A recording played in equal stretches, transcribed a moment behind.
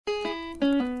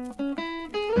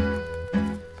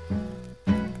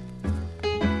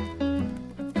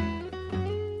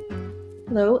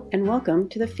Hello, and welcome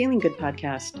to the Feeling Good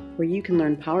podcast, where you can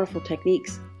learn powerful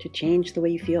techniques to change the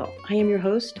way you feel. I am your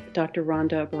host, Dr.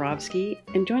 Rhonda Borowski,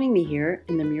 and joining me here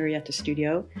in the Murrieta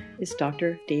studio is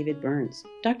Dr. David Burns.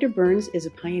 Dr. Burns is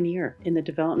a pioneer in the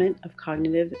development of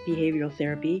cognitive behavioral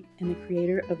therapy and the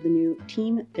creator of the new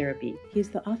team therapy. He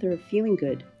is the author of Feeling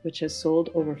Good, which has sold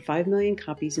over 5 million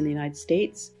copies in the United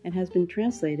States and has been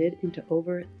translated into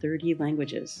over 30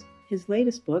 languages. His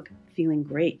latest book, Feeling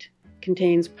Great,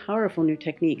 contains powerful new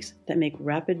techniques that make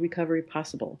rapid recovery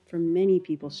possible for many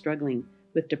people struggling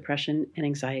with depression and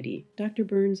anxiety. Dr.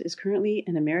 Burns is currently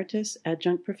an emeritus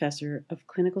adjunct professor of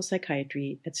clinical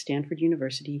psychiatry at Stanford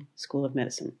University School of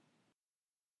Medicine.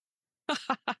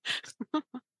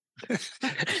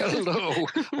 Hello,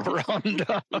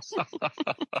 Rhonda.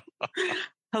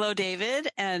 Hello, David,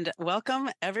 and welcome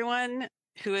everyone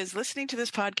who is listening to this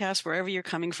podcast, wherever you're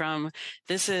coming from.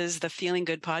 This is the Feeling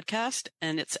Good podcast,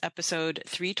 and it's episode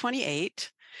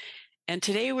 328. And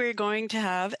today we're going to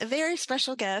have a very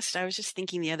special guest. I was just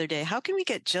thinking the other day, how can we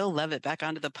get Jill Levitt back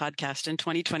onto the podcast in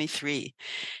 2023?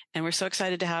 And we're so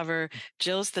excited to have her.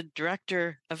 Jill's the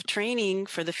director of training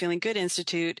for the Feeling Good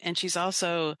Institute, and she's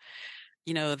also,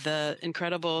 the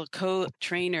incredible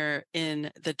co-trainer in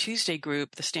the Tuesday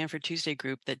group, the Stanford Tuesday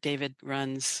group that David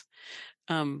runs,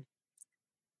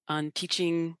 on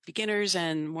teaching beginners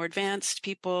and more advanced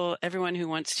people, everyone who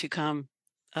wants to come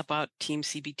about Team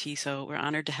CBT. So we're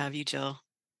honored to have you, Jill.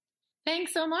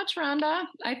 Thanks so much, Rhonda.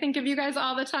 I think of you guys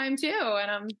all the time too,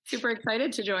 and I'm super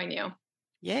excited to join you.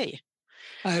 Yay.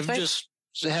 I just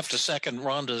have to second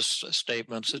Rhonda's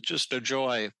statements. It's just a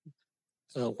joy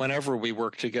whenever we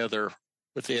work together,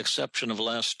 with the exception of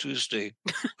last Tuesday,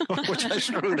 which I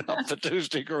screwed up the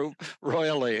Tuesday group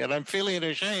royally. And I'm feeling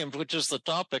ashamed, which is the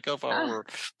topic of our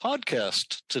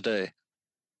podcast today.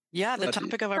 Yeah, the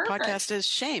topic of our podcast is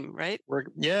shame, right? We're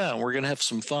going to have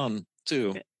some fun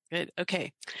too. Good.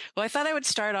 Okay. Well, I thought I would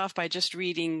start off by just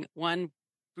reading one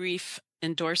brief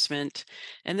endorsement.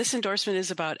 And this endorsement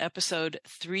is about episode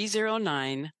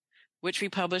 309, which we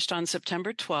published on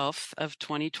September 12th of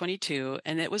 2022.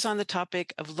 And it was on the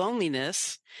topic of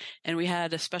loneliness. And we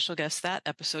had a special guest that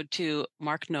episode too,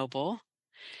 Mark Noble.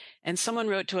 And someone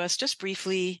wrote to us just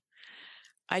briefly,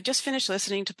 I just finished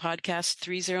listening to podcast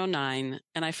 309,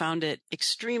 and I found it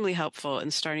extremely helpful in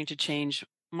starting to change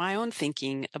my own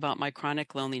thinking about my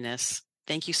chronic loneliness.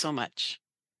 Thank you so much.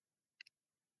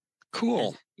 Cool.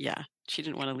 And, yeah, she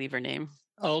didn't want to leave her name.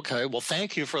 Okay. Well,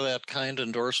 thank you for that kind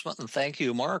endorsement. And thank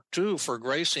you, Mark, too, for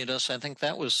gracing us. I think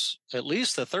that was at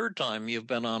least the third time you've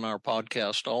been on our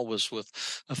podcast, always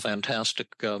with a fantastic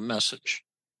message.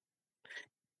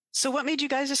 So what made you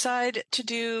guys decide to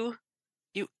do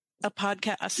a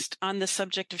podcast on the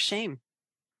subject of shame?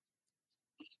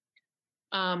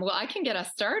 Well, I can get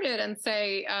us started and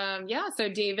say, so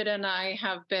David and I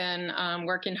have been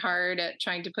working hard at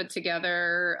trying to put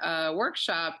together a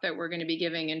workshop that we're going to be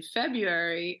giving in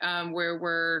February, where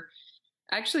we're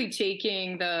actually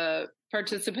taking the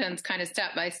participants kind of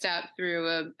step by step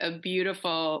through a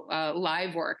beautiful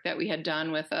live work that we had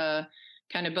done with a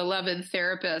kind of beloved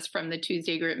therapist from the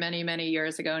Tuesday group many, many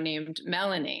years ago named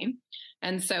Melanie.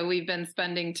 And so we've been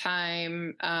spending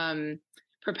time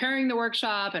preparing the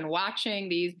workshop and watching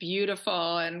these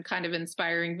beautiful and kind of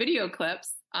inspiring video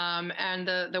clips. And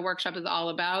the workshop is all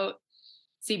about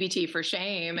CBT for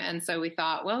shame. And so we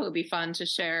thought, well, it would be fun to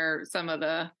share some of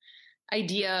the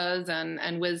ideas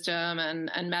and wisdom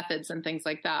and methods and things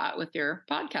like that with your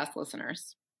podcast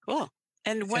listeners. Cool.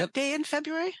 And what day in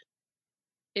February?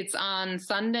 It's on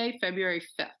Sunday, February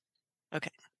 5th.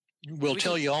 Okay. We'll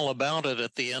tell you all about it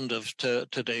at the end of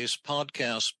today's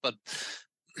podcast. But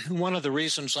one of the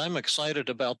reasons I'm excited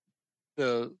about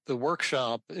the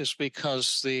workshop is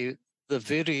because the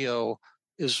video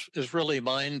is really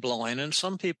mind-blowing. And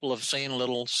some people have seen a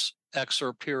little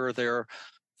excerpt here or there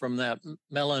from that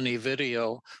Melanie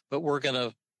video, but we're going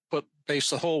to base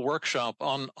the whole workshop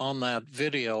on that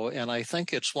video. And I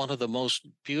think it's one of the most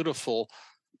beautiful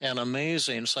and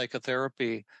amazing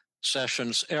psychotherapy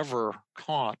sessions ever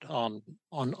caught on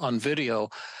video.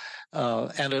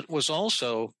 And it was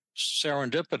also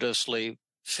serendipitously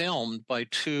filmed by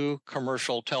two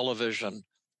commercial television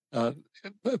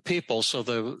people. So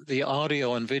the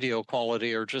audio and video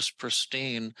quality are just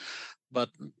pristine, but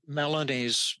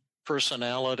Melanie's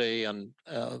personality and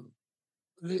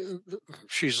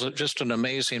she's just an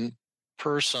amazing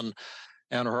person,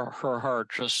 and her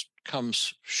heart just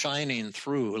comes shining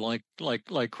through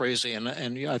like crazy. And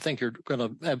I think you're going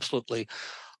to absolutely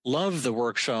love the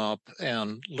workshop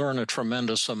and learn a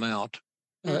tremendous amount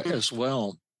as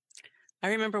well. I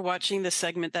remember watching the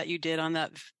segment that you did on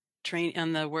that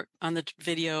the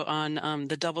video on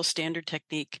the double standard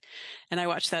technique, and I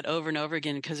watched that over and over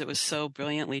again because it was so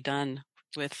brilliantly done.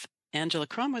 With Angela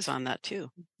Crum was on that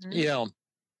too. Yeah,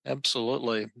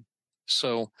 absolutely.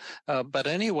 So, but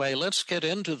anyway, let's get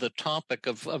into the topic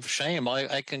of shame.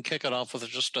 I can kick it off with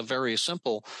just a very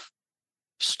simple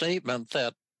statement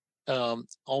that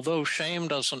although shame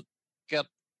doesn't get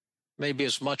maybe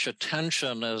as much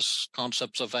attention as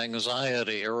concepts of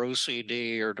anxiety or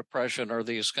OCD or depression or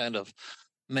these kind of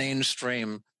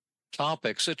mainstream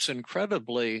topics, it's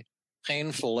incredibly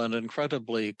painful and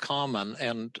incredibly common.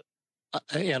 And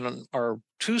in our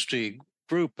Tuesday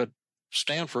group at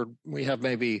Stanford, we have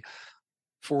maybe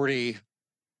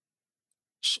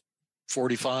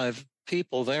 45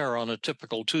 people there on a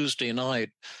typical Tuesday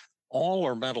night. All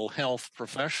are mental health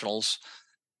professionals.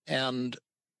 And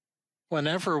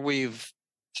whenever we've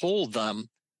told them,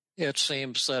 it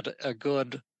seems that a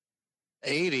good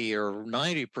 80 or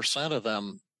 90% of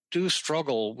them do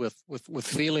struggle with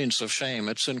feelings of shame.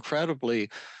 It's incredibly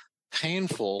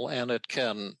painful, and it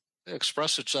can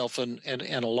express itself in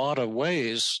a lot of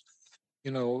ways.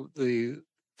 You know, the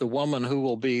woman who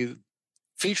will be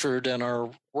featured in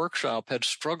our workshop had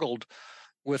struggled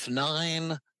with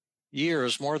more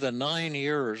than 9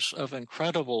 years of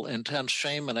incredible intense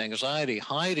shame and anxiety,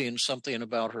 hiding something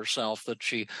about herself that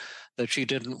she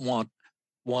didn't want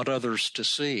others to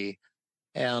see.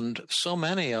 And so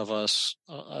many of us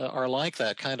are like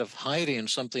that, kind of hiding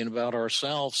something about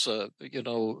ourselves. The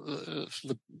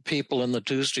people in the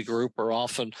Tuesday group are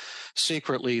often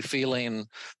secretly feeling,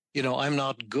 I'm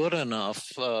not good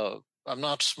enough. I'm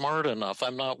not smart enough.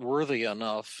 I'm not worthy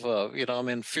enough. I'm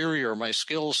inferior. My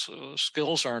skills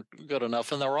aren't good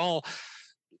enough. And they're all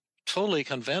totally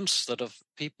convinced that if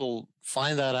people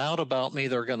find that out about me,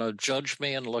 they're going to judge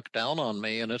me and look down on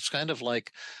me. And it's kind of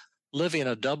like living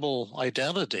a double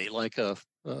identity, like a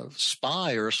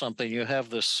spy or something. You have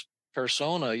this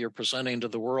persona you're presenting to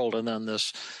the world, and then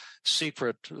this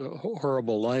secret,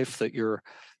 horrible life that you're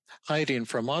hiding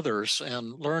from others.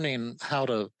 And learning how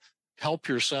to help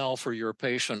yourself or your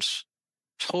patients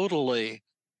totally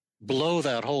blow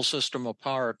that whole system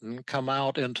apart and come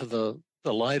out into the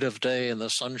light of day and the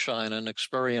sunshine and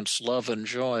experience love and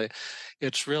joy.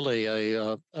 It's really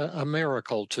a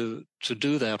miracle to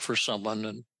do that for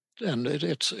someone. And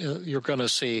it's you're going to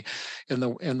see in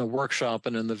the workshop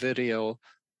and in the video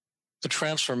the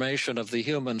transformation of the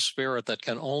human spirit that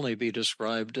can only be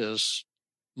described as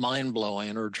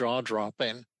mind-blowing or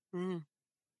jaw-dropping.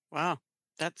 Wow.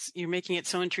 You're making it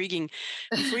so intriguing.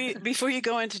 Before you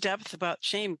go into depth about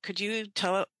shame, could you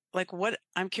tell,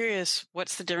 I'm curious,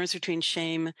 what's the difference between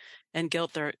shame and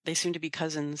guilt? They seem to be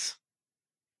cousins.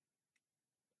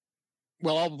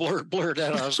 Well, I'll blur it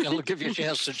out. I was going to give you a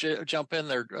chance to jump in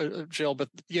there, Jill, but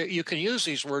you can use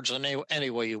these words in any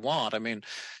way you want. I mean,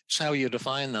 it's how you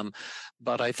define them.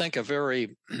 But I think a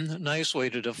very nice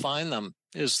way to define them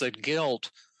is that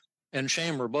guilt and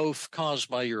shame are both caused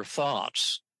by your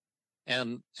thoughts.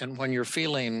 And when you're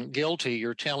feeling guilty,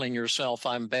 you're telling yourself,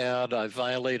 I'm bad, I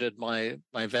violated my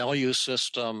value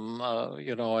system,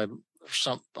 I'm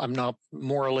not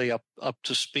morally up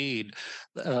to speed.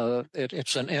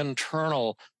 It's an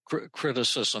internal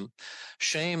criticism.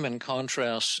 Shame, in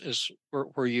contrast, is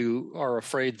where you are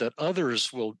afraid that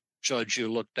others will judge you,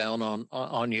 look down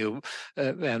on you,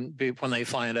 when they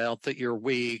find out that you're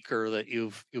weak or that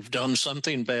you've done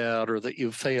something bad or that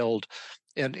you've failed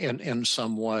in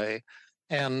some way.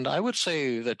 And I would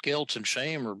say that guilt and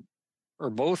shame are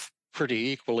both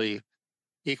pretty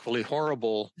equally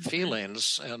horrible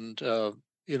feelings, and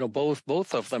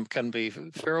both of them can be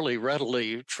fairly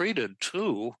readily treated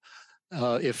too,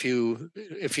 if you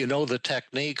know the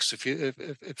techniques,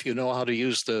 if you know how to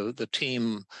use the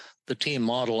team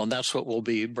model, and that's what we'll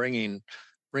be bringing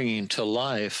to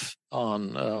life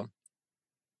on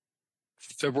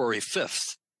February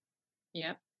 5th.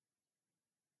 Yep.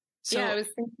 I was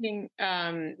thinking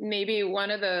maybe one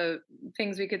of the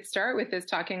things we could start with is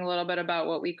talking a little bit about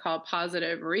what we call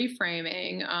positive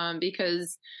reframing,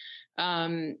 because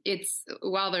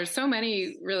while there's so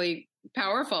many really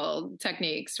powerful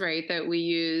techniques, right, that we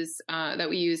used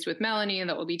with Melanie and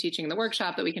that we'll be teaching in the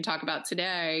workshop that we can talk about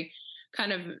today,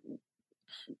 kind of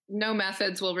no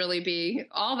methods will really be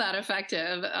all that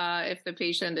effective if the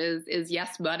patient is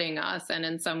yes-butting us. And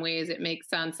in some ways it makes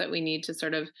sense that we need to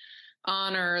sort of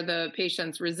honor the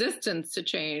patient's resistance to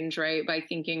change, right? By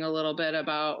thinking a little bit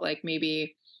about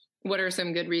maybe what are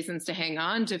some good reasons to hang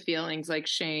on to feelings like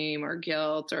shame or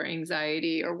guilt or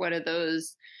anxiety, or what do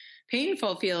those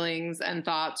painful feelings and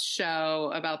thoughts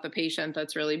show about the patient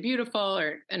that's really beautiful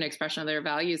or an expression of their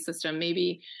value system,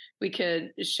 maybe we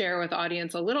could share with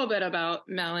audience a little bit about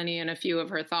Melanie and a few of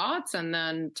her thoughts, and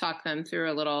then talk them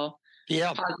through a little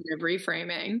positive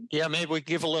reframing. Yeah, maybe we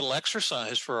give a little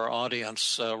exercise for our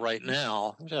audience right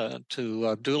now to do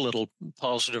a little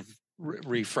positive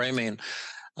reframing.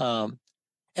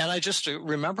 And I just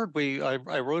remembered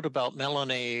I wrote about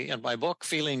Melanie in my book,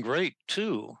 Feeling Great,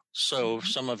 too. So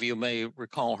some of you may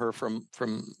recall her from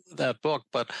that book,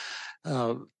 but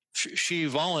she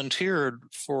volunteered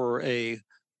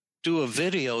do a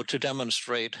video to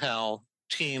demonstrate how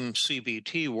Team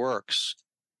CBT works.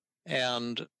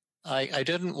 And I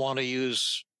didn't want to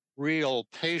use real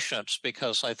patients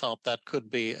because I thought that could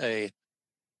be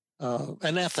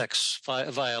an ethics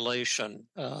violation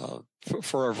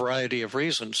for a variety of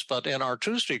reasons. But in our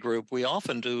Tuesday group, we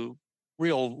often do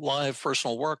real live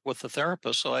personal work with the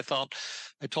therapist. So I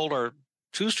told our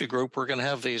Tuesday group, we're going to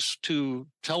have these two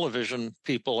television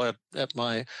people at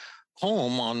my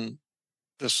home on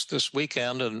this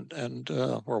weekend and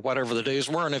or whatever the days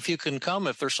were. And if you can come,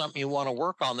 if there's something you want to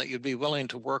work on that you'd be willing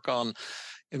to work on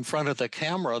in front of the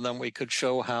camera, then we could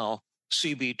show how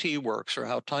CBT works or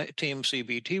how Team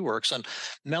CBT works. And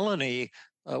Melanie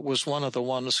was one of the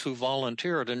ones who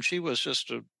volunteered, and she was just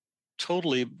a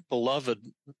totally beloved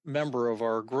member of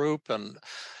our group and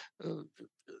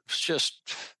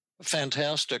just a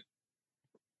fantastic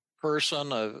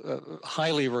person, a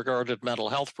highly regarded mental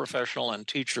health professional and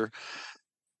teacher.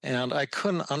 And I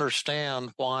couldn't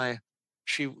understand how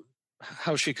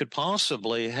she could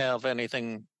possibly have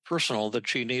anything personal that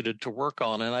she needed to work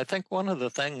on. And I think one of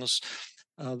the things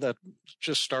that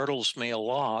just startles me a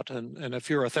lot, and if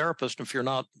you're a therapist, if you're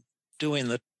not doing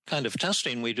the kind of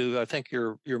testing we do, I think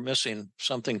you're missing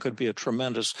something. Could be a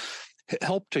tremendous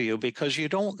help to you, because you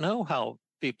don't know how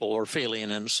people are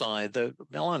feeling inside.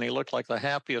 Melanie looked like the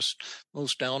happiest,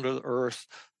 most down-to-earth,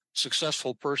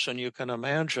 successful person you can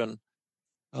imagine,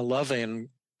 a loving,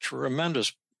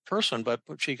 tremendous person. But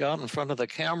she got in front of the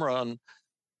camera and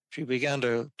she began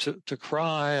to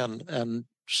cry and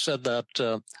said that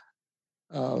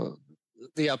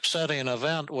the upsetting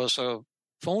event was a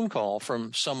phone call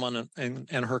from someone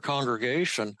in her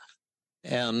congregation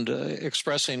and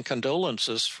expressing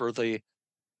condolences for the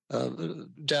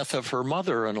death of her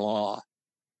mother-in-law.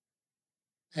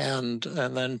 And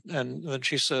then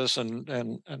she says,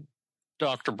 and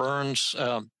Dr. Burns,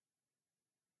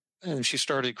 and she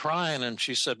started crying, and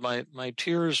she said, my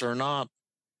tears are not,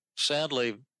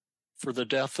 sadly, for the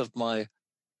death of my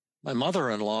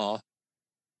mother-in-law.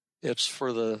 It's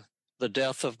for the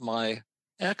death of my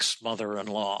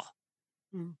ex-mother-in-law.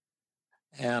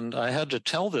 And I had to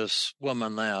tell this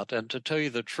woman that. And to tell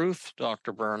you the truth,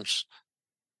 Dr. Burns,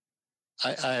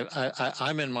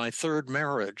 I'm in my third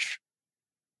marriage.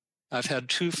 I've had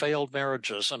 2 failed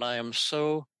marriages, and I am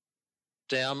so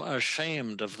damn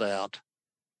ashamed of that.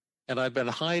 And I've been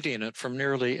hiding it from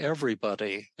nearly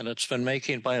everybody, and it's been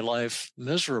making my life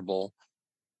miserable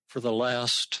for the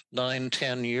last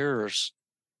 9-10 years.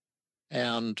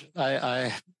 And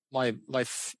my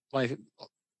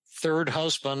third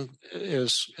husband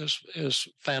is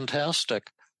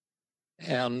fantastic,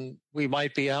 and we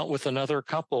might be out with another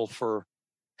couple for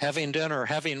having dinner,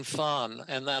 having fun,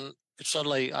 and then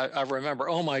suddenly I remember,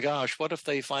 oh my gosh, what if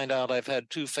they find out I've had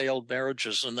 2 failed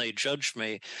marriages and they judge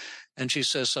me? And she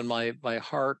says, and my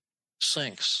heart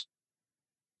sinks.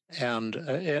 And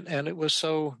it was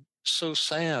so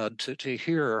sad to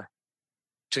hear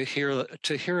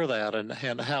that,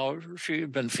 and how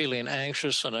she'd been feeling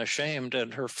anxious and ashamed,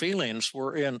 and her feelings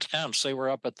were intense. They were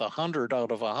up at the 100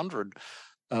 out of 100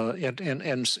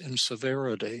 in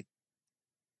severity.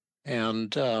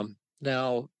 And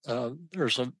now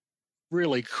there's a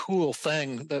really cool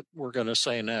thing that we're going to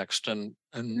say next, and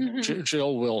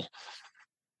Jill will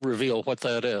reveal what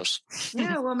that is.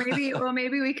 Yeah, well,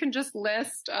 maybe we can just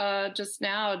list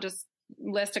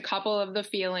list a couple of the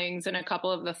feelings and a couple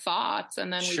of the thoughts,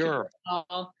 and then we can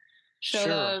all show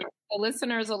the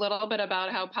listeners a little bit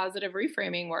about how positive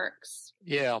reframing works.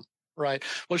 Yeah, right.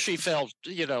 Well, she felt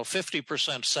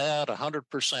 50% sad,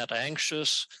 100%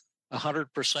 anxious,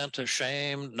 100%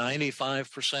 ashamed,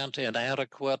 95%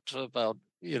 inadequate, about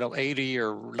 80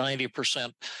 or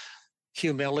 90%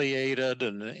 humiliated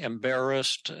and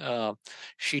embarrassed.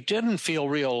 She didn't feel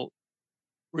real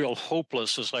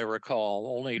hopeless, as I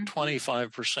recall. Only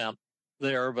 25%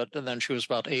 there, but then she was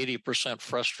about 80%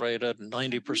 frustrated and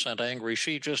 90% angry.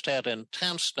 She just had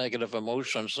intense negative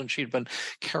emotions, and she'd been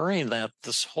carrying that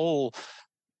this whole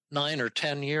 9 or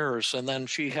 10 years. And then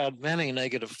she had many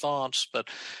negative thoughts, but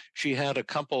she had a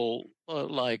couple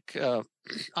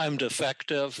I'm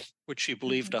defective, which she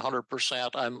believed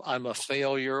 100%. I'm a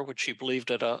failure, which she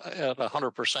believed at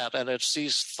 100%. And it's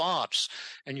these thoughts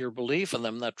and your belief in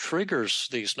them that triggers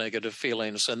these negative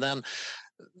feelings. And then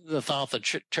the thought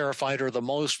that terrified her the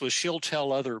most was she'll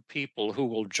tell other people who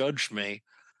will judge me.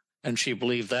 And she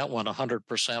believed that one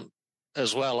 100%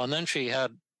 as well. And then she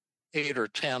had 8 or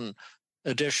 10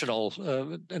 additional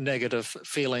negative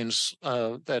feelings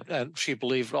and she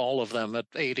believed all of them at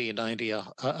 80, 90,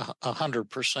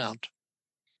 100%.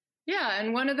 Yeah.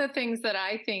 And one of the things that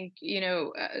I think,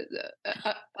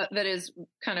 that is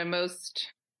kind of most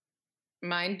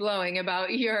mind-blowing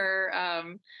about your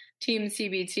Team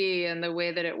CBT and the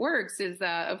way that it works is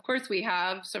that, of course, we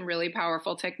have some really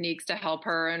powerful techniques to help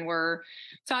her, and we're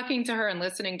talking to her and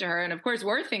listening to her. And of course,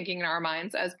 we're thinking in our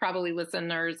minds, as probably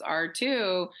listeners are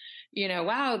too,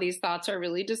 wow, these thoughts are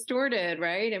really distorted,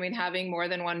 right? I mean, having more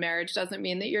than one marriage doesn't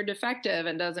mean that you're defective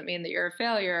and doesn't mean that you're a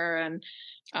failure. And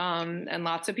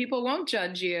lots of people won't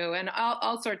judge you and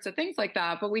all sorts of things like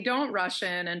that. But we don't rush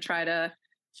in and try to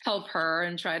help her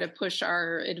and try to push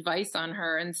our advice on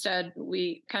her. Instead,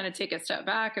 we kind of take a step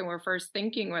back and we're first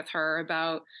thinking with her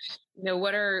about,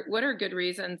 what are good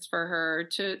reasons for her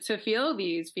to feel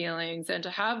these feelings and to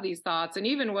have these thoughts, and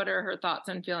even what are her thoughts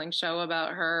and feelings show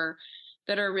about her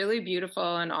that are really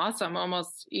beautiful and awesome.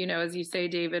 Almost, as you say,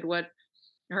 David, what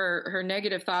her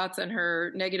negative thoughts and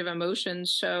her negative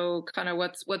emotions show kind of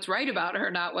what's right about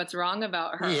her, not what's wrong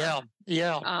about her.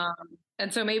 Yeah.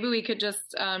 And so maybe we could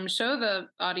just show the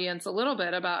audience a little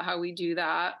bit about how we do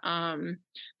that.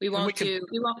 We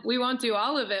won't do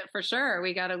all of it for sure.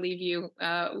 We got to leave you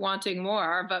wanting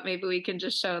more, but maybe we can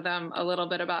just show them a little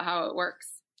bit about how it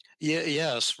works. Yeah,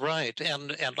 yes, right.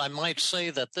 And I might say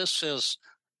that this is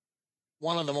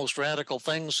one of the most radical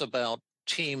things about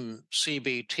Team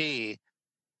CBT,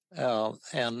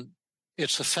 and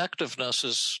its effectiveness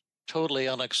is totally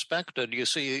unexpected. You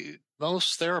see,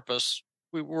 most therapists,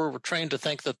 we were trained to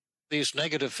think that these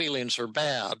negative feelings are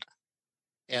bad.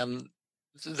 And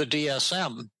the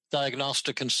DSM,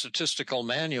 Diagnostic and Statistical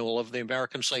Manual of the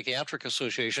American Psychiatric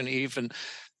Association, even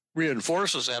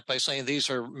reinforces that by saying these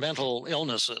are mental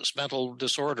illnesses, mental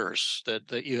disorders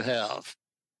that you have.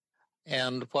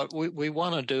 And what we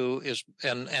want to do is,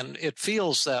 and it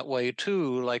feels that way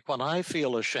too, like when I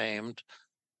feel ashamed,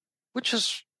 which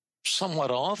is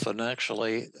somewhat often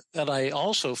actually, that I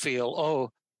also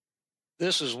feel,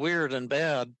 this is weird and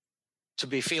bad to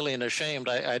be feeling ashamed.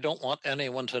 I don't want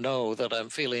anyone to know that I'm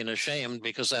feeling ashamed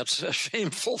because that's a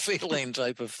shameful feeling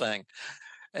type of thing.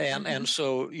 And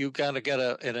so you got to get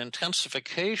an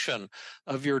intensification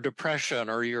of your depression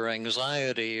or your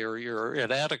anxiety or your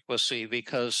inadequacy,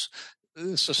 because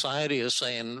society is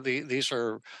saying these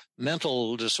are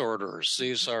mental disorders.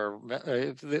 These are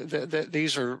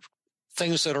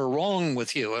things that are wrong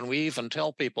with you. And we even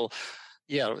tell people,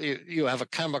 you have a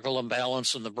chemical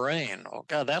imbalance in the brain. Oh,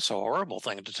 God, that's a horrible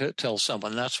thing to tell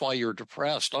someone. That's why you're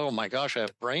depressed. Oh, my gosh, I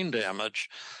have brain damage.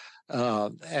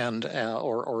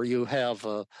 Or you have,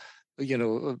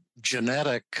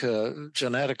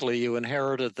 genetically you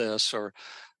inherited this, or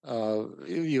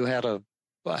you had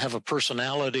have a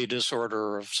personality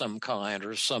disorder of some kind,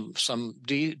 or some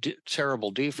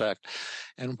terrible defect.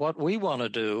 And what we want to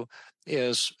do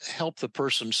is help the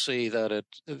person see that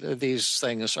these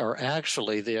things are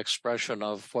actually the expression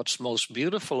of what's most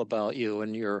beautiful about you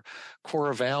and your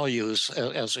core values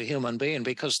as a human being.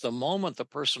 Because the moment the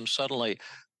person suddenly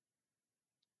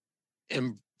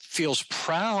feels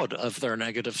proud of their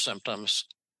negative symptoms,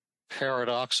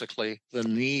 paradoxically, the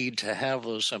need to have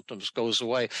those symptoms goes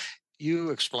away.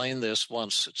 You explained this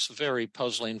once. It's a very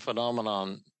puzzling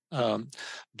phenomenon.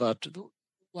 But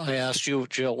I asked you,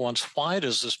 Jill, once, why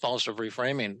does this positive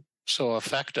reframing so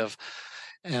effective?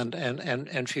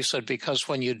 And she said, because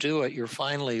when you do it, you're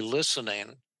finally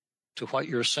listening to what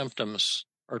your symptoms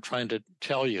are trying to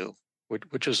tell you,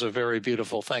 which is a very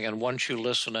beautiful thing. And once you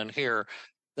listen and hear,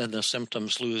 then the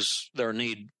symptoms lose their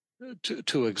need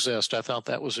to exist. I thought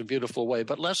that was a beautiful way.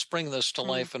 But let's bring this to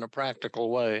life in a practical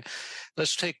way.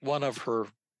 Let's take one of her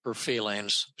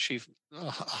feelings. She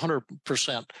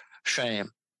 100%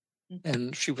 shame.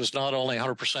 And she was not only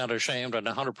 100% ashamed and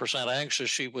 100% anxious,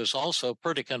 she was also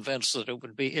pretty convinced that it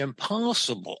would be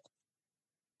impossible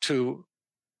to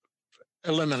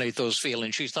eliminate those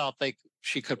feelings. She thought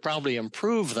she could probably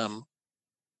improve them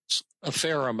a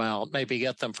fair amount, maybe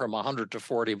get them from 100 to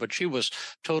 40, but she was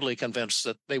totally convinced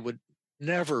that they would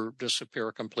never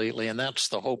disappear completely. And that's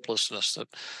the hopelessness that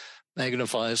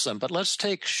magnifies them. But let's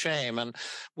take shame, and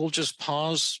we'll just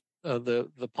pause the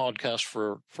podcast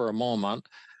for a moment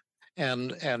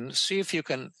and see if you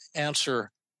can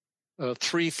answer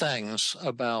 3 things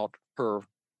about her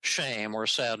shame or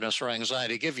sadness or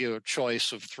anxiety, give you a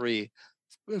choice of three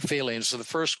feelings. So the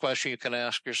first question you can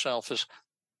ask yourself is,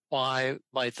 why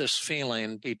might this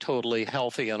feeling be totally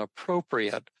healthy and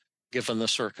appropriate given the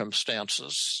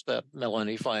circumstances that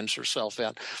Melanie finds herself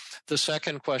in? The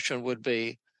second question would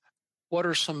be, what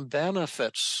are some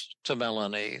benefits to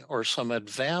Melanie or some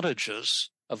advantages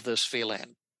of this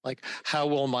feeling? Like, how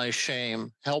will my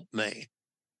shame help me?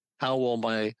 How will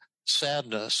my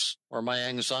sadness or my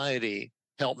anxiety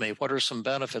help me? What are some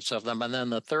benefits of them? And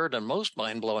then the third and most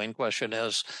mind-blowing question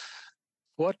is,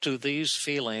 what do these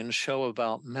feelings show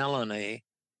about Melanie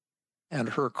and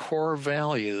her core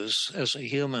values as a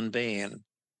human being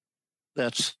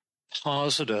that's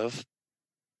positive,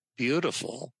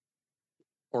 beautiful,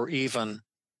 or even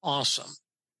awesome?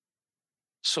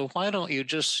 So why don't you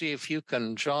just see if you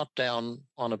can jot down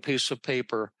on a piece of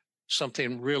paper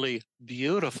something really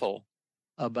beautiful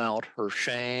about her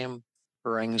shame,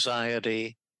 her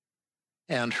anxiety,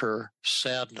 and her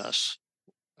sadness.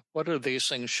 What do these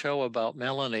things show about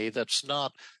Melanie that's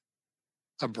not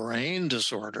a brain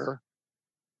disorder,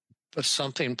 but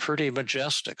something pretty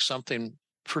majestic, something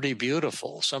pretty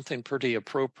beautiful, something pretty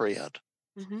appropriate?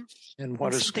 Mm-hmm. And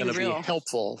what is going to be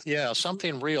helpful? Yeah,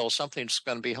 something real, something's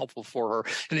going to be helpful for her.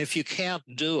 And if you can't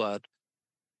do it,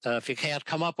 if you can't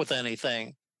come up with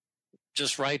anything,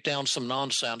 just write down some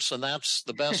nonsense, and that's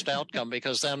the best outcome,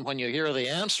 because then when you hear the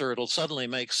answer, it'll suddenly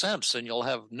make sense and you'll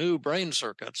have new brain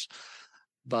circuits.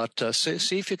 But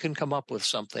see if you can come up with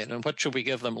something. And what should we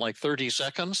give them, like 30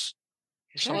 seconds?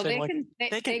 Something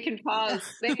they can pause.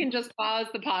 They can just pause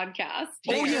the podcast.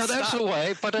 Oh, yeah, that's the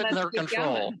way. Put it in their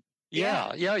control.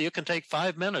 Yeah, you can take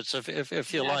 5 minutes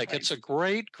if you like. It's a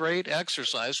great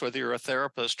exercise, whether you're a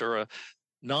therapist or a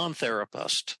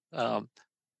non-therapist. And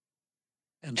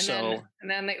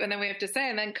then we have to say,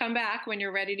 and then come back when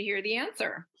you're ready to hear the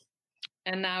answer.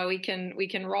 And now we can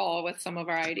roll with some of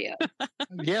our ideas.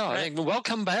 Yeah,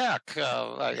 welcome back.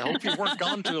 I hope you weren't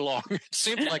gone too long. It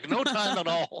seems like no time at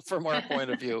all from our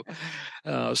point of view.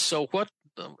 So what?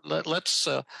 Let's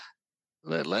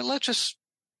just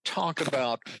talk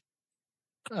about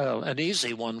an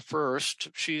easy one first.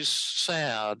 She's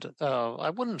sad. I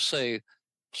wouldn't say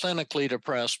clinically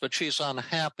depressed, but she's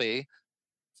unhappy.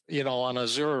 On a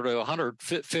 0 to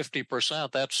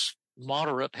 150%, that's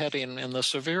moderate heading in the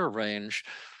severe range.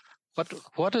 But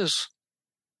what is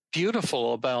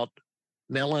beautiful about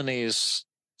Melanie's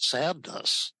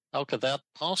sadness? How could that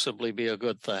possibly be a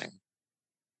good thing?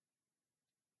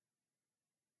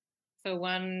 So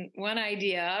one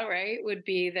idea, right, would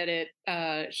be that it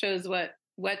shows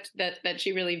that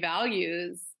she really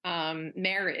values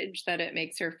marriage, that it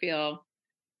makes her feel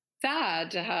sad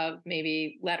to have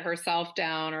maybe let herself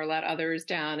down or let others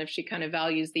down if she kind of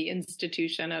values the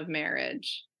institution of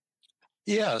marriage.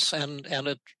 Yes, and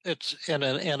it's in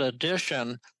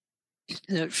addition,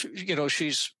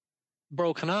 she's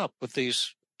broken up with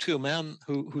these two men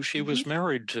who she was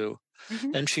married to,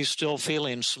 and she's still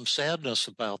feeling some sadness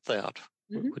about that,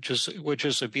 which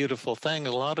is a beautiful thing.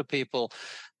 A lot of people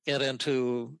get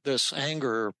into this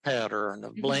anger pattern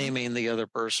of blaming the other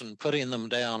person, putting them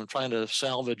down, trying to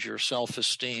salvage your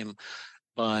self-esteem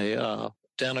by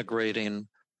denigrating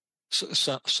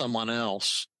someone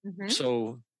else.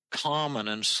 So common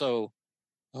and so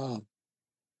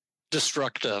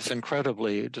destructive,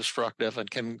 incredibly destructive,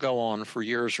 and can go on for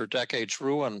years or decades,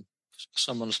 ruin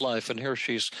someone's life. And here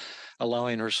she's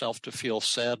allowing herself to feel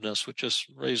sadness, which just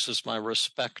raises my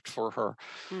respect for her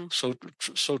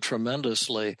so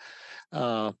tremendously.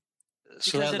 Because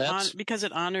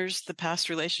it honors the past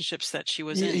relationships that she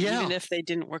was in, even if they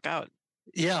didn't work out.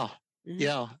 Yeah.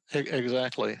 Yeah,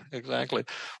 exactly.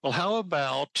 Well, how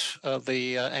about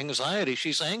the anxiety?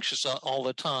 She's anxious all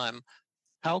the time.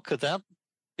 How could that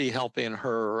be helping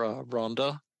her,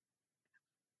 Rhonda?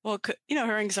 Well,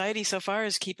 her anxiety so far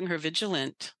is keeping her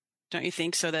vigilant, don't you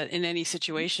think? So that in any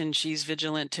situation, she's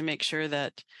vigilant to make sure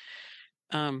that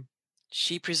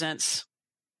she presents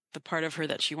the part of her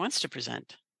that she wants to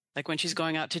present. Like when she's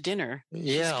going out to dinner,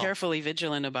 she's carefully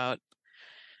vigilant about,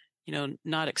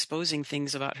 not exposing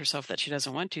things about herself that she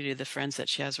doesn't want to the friends that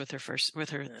she has with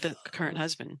the current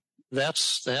husband.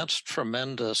 That's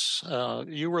tremendous.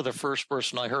 You were the first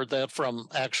person I heard that from,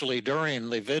 actually, during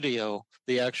the video,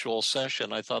 the actual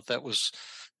session. I thought that was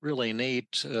really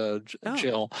neat,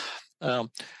 Jill.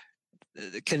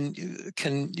 Can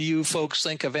you folks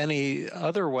think of any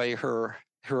other way her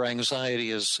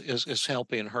anxiety is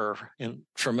helping her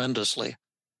tremendously?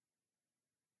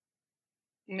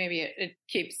 maybe it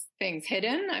keeps things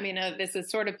hidden. I mean, this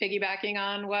is sort of piggybacking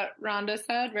on what Rhonda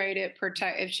said, right?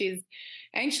 If she's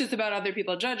anxious about other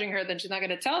people judging her, then she's not going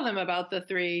to tell them about the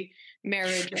 3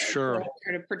 marriages. Sure. It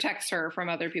sort of protects her from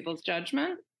other people's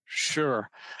judgment. Sure.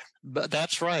 But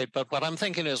that's right. But what I'm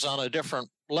thinking is on a different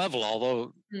level,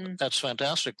 although that's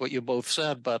fantastic what you both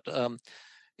said. But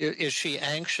is she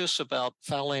anxious about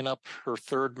fouling up her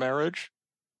 3rd marriage?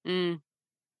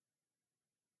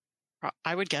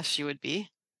 I would guess she would be.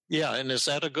 Yeah. And is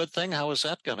that a good thing? How is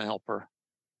that going to help her?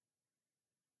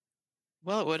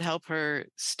 Well, it would help her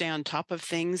stay on top of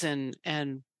things and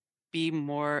be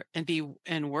more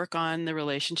and work on the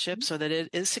relationship so that it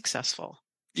is successful.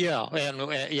 Yeah,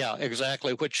 and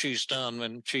exactly, which she's done.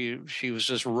 And she was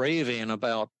just raving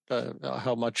about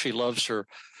how much she loves her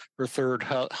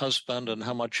 3rd husband and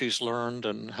how much she's learned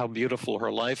and how beautiful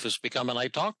her life has become. And I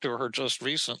talked to her just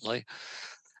recently,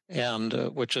 and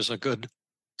which is a good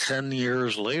 10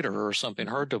 years later or something.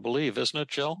 Hard to believe, isn't it,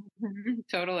 Jill?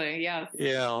 Totally, yeah.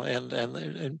 Yeah,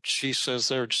 and she says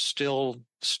they're still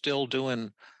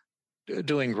doing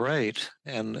great,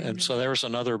 and so there's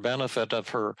another benefit of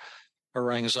her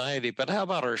anxiety. But how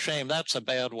about her shame? That's a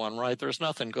bad one, right? There's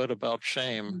nothing good about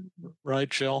shame, right,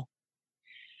 Jill?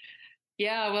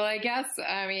 Yeah, well, I guess,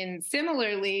 I mean,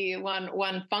 similarly,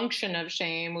 one function of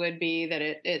shame would be that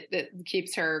it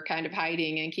keeps her kind of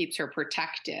hiding and keeps her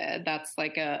protected. That's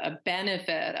like a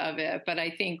benefit of it. But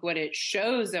I think what it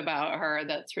shows about her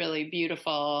that's really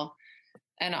beautiful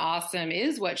and awesome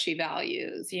is what she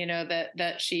values,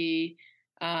 that she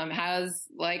has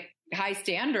like high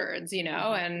standards,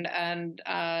 and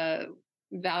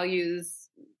values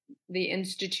the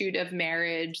institute of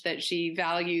marriage, that she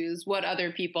values what other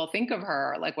people think of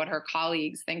her, like what her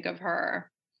colleagues think of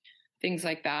her, things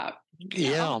like that.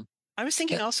 Yeah. I was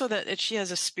thinking also that she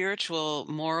has a spiritual,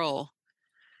 moral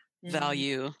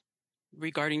value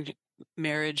regarding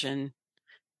marriage and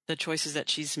the choices that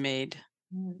she's made.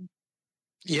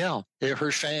 Yeah.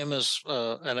 Her shame is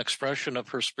an expression of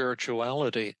her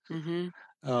spirituality.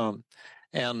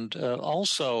 And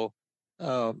also,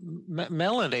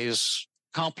 Melanie's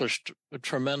accomplished a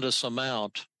tremendous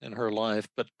amount in her life,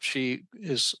 but she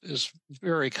is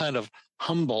very kind of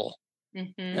humble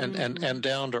and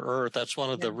down to earth. That's one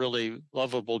of the really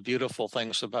lovable, beautiful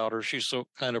things about her. She's the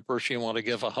kind of person you want to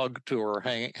give a hug to or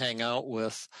hang out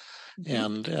with.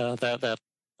 And that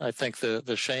I think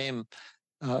the shame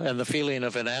and the feeling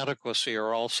of inadequacy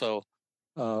are also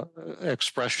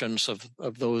expressions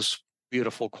of those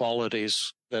beautiful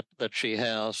qualities that she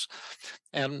has.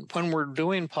 And when we're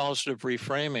doing positive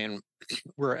reframing,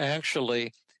 we're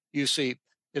actually, you see,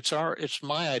 it's our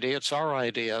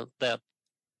idea that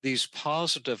these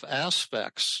positive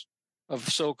aspects of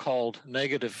so-called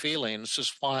negative feelings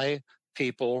is why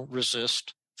people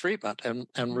resist treatment.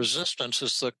 And resistance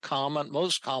is the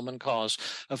most common cause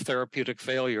of therapeutic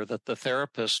failure, that the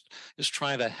therapist is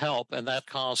trying to help, and that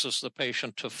causes the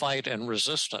patient to fight and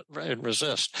resist.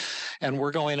 And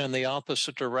we're going in the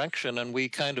opposite direction, and we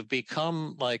kind of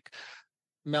become like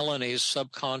Melanie's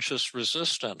subconscious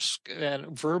resistance and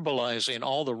verbalizing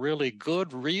all the really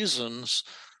good reasons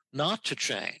not to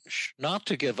change, not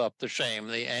to give up the shame,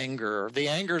 the anger. The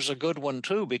anger is a good one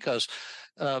too, because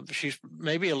she's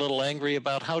maybe a little angry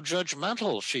about how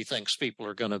judgmental she thinks people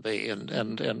are going to be,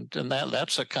 and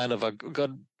that's a kind of a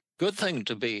good thing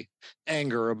to be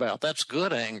angry about. That's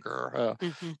good anger.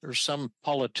 There's some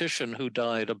politician who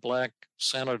died, a black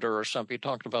senator or something, he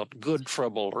talked about good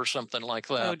trouble or something like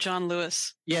that. Oh, John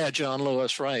Lewis. Yeah, John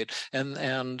Lewis, right.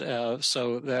 And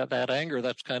so that anger,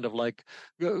 that's kind of like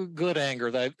good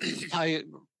anger. That I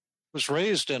was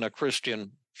raised in a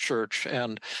Christian church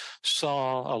and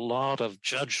saw a lot of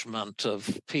judgment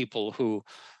of people who,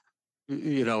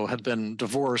 had been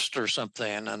divorced or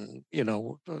something, and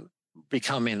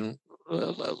becoming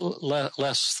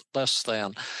less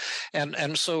than,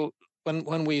 and so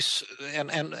when we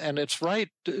and it's right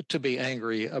to be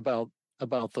angry about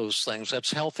those things.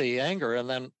 That's healthy anger, and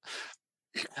then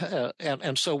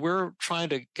and so we're trying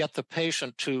to get the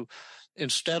patient to,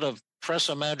 instead of press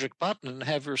a magic button and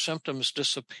have your symptoms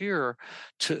disappear,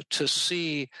 to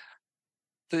see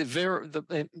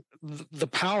the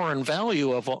power and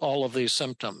value of all of these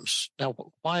symptoms. Now,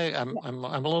 why I'm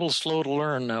a little slow to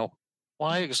learn now.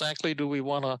 Why exactly do we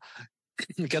want to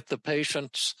get the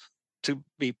patients to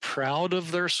be proud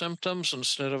of their symptoms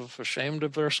instead of ashamed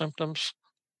of their symptoms?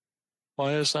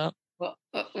 Why is that?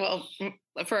 Well,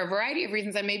 for a variety of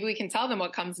reasons, and maybe we can tell them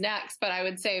what comes next. But I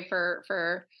would say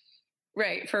for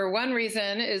Right. For one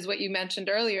reason is what you mentioned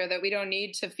earlier, that we don't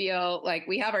need to feel like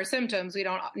we have our symptoms. We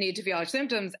don't need to feel our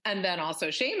symptoms and then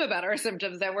also shame about our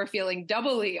symptoms, that we're feeling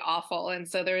doubly awful. And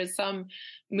so there is some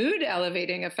mood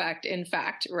elevating effect, in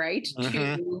fact, right,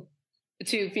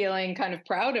 to feeling kind of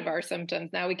proud of our symptoms.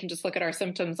 Now we can just look at our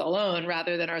symptoms alone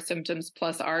rather than our symptoms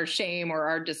plus our shame or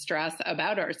our distress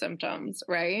about our symptoms,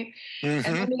 right? And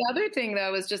then the other thing,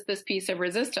 though, is just this piece of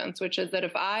resistance, which is that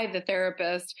if I, the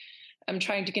therapist, I'm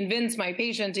trying to convince my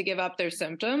patient to give up their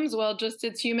symptoms, well, just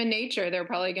it's human nature. They're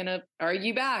probably going to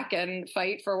argue back and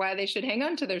fight for why they should hang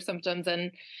on to their symptoms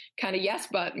and kind of yes,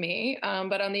 but me.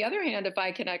 But on the other hand, if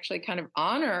I can actually kind of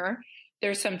honor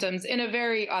their symptoms in a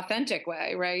very authentic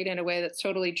way, right? In a way that's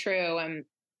totally true and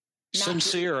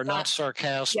sincere, not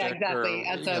sarcastic. Yeah, exactly.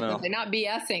 Or, not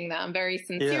BSing them, very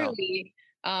sincerely.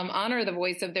 Honor the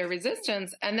voice of their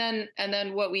resistance. And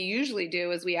then what we usually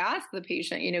do is we ask the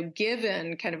patient,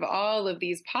 given kind of all of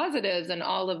these positives and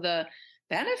all of the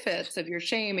benefits of your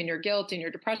shame and your guilt and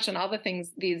your depression, all the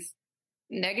things these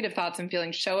negative thoughts and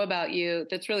feelings show about you,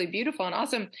 that's really beautiful and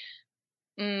awesome.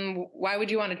 Why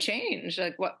would you want to change?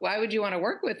 Like, why would you want to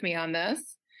work with me on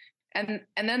this? And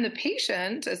then the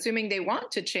patient, assuming they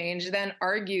want to change, then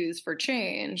argues for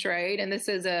change, right? And this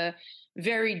is a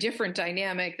very different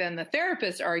dynamic than the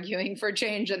therapist arguing for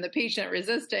change and the patient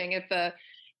resisting. If the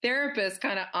therapist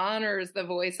kind of honors the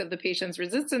voice of the patient's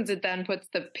resistance, it then puts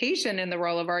the patient in the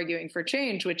role of arguing for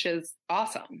change, which is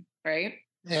awesome, right?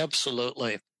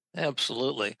 Absolutely.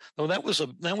 Well, that was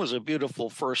a beautiful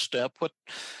first step. What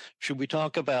should we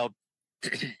talk about?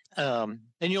 And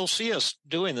you'll see us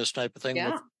doing this type of thing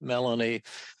with Melanie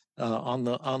on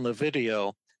the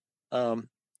video.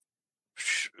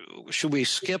 Should we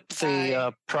skip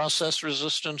the process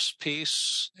resistance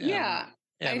piece? I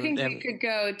think we could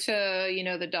go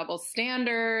to, the double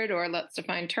standard, or let's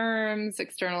define terms,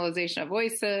 externalization of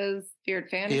voices, feared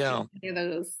fantasy, any of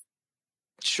those.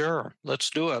 Sure, let's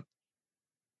do it.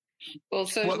 Well,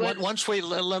 so once we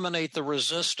eliminate the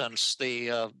resistance,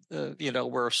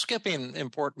 we're skipping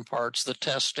important parts, the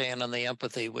testing and the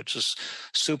empathy, which is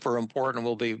super important.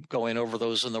 We'll be going over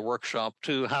those in the workshop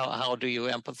too. How do you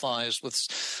empathize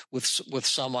with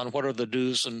someone? What are the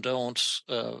do's and don'ts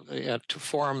to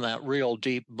form that real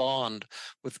deep bond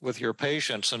with your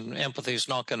patients? And empathy is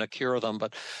not going to cure them,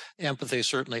 but empathy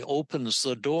certainly opens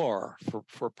the door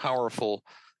for powerful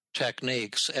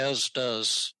techniques, as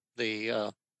does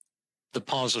the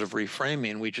positive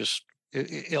reframing we just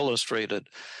illustrated.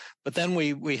 But then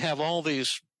we have all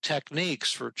these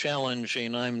techniques for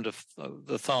challenging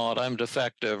the thought, I'm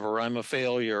defective, or I'm a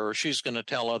failure, or she's going to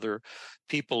tell other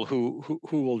people who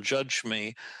will judge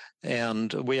me.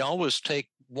 And we always take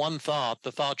one thought,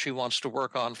 the thought she wants to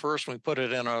work on first, and we put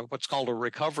it in what's called a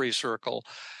recovery circle,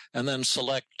 and then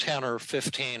select 10 or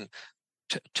 15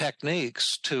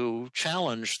 techniques to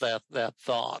challenge that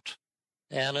thought.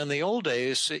 And in the old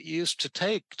days, it used to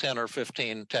take 10 or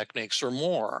 15 techniques or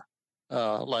more,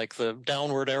 like the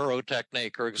downward arrow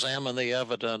technique, or examine the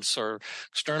evidence, or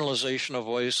externalization of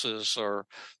voices, or,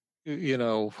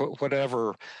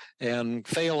 whatever, and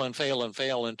fail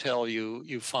until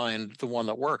you find the one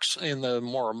that works. In the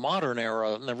more modern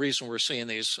era, and the reason we're seeing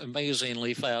these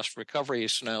amazingly fast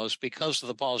recoveries now is because of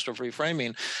the positive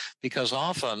reframing, because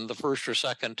often the first or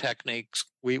second techniques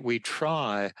we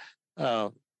try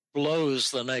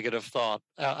blows the negative thought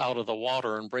out of the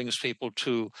water and brings people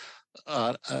to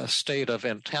a state of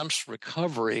intense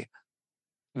recovery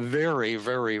very,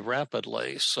 very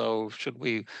rapidly. So should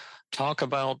we talk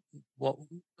about what?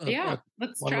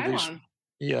 Let's try one.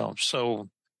 Yeah. So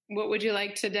what would you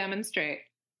like to demonstrate?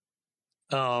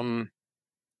 Well,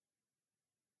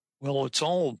 it's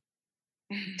all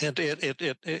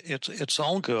it's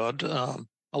all good. I'll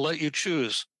let you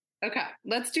choose. Okay,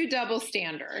 let's do double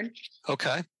standard.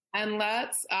 Okay. And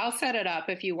I'll set it up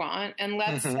if you want. And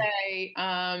let's say,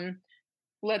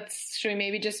 should we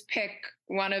maybe just pick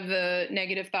one of the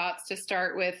negative thoughts to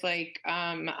start with, like,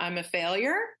 I'm a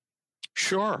failure?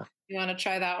 Sure. You want to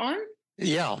try that one?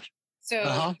 Yeah.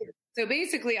 So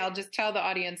basically, I'll just tell the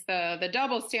audience the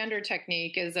double standard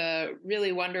technique is a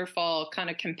really wonderful kind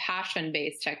of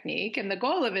compassion-based technique. And the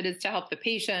goal of it is to help the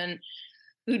patient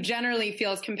who generally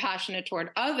feels compassionate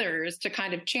toward others to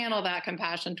kind of channel that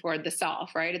compassion toward the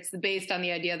self, right? It's based on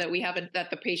the idea that that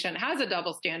the patient has a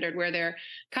double standard where they're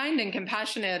kind and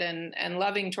compassionate and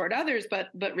loving toward others,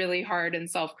 but really hard and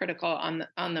self-critical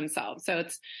on themselves. So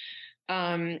it's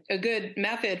a good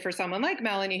method for someone like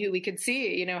Melanie, who we could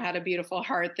see, had a beautiful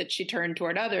heart that she turned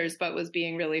toward others, but was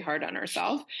being really hard on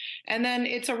herself. And then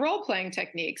it's a role-playing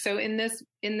technique. So in this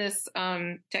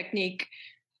technique,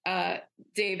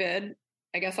 David,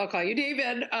 I guess I'll call you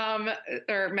David,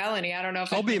 or Melanie. I don't know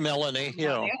if I'll be Melanie.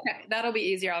 Yeah. Okay, that'll be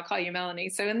easier. I'll call you Melanie.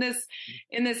 So in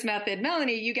this method,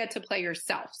 Melanie, you get to play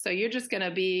yourself. So you're just going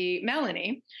to be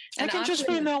Melanie. And I can just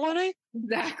be Melanie.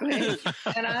 Exactly.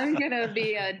 And I'm going to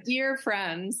be a dear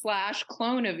friend /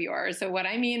 clone of yours. So what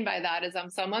I mean by that is I'm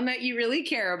someone that you really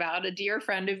care about, a dear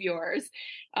friend of yours.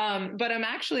 But I'm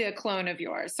actually a clone of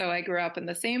yours. So I grew up in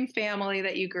the same family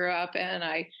that you grew up in.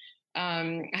 I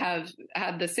have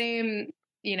had the same,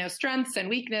 strengths and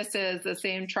weaknesses, the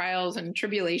same trials and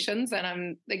tribulations. And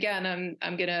I'm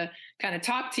going to kind of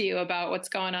talk to you about what's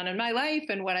going on in my life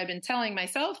and what I've been telling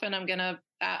myself. And I'm going to,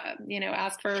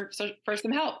 ask for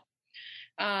some help.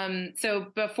 So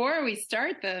before we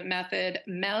start the method,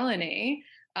 Melanie,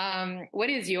 what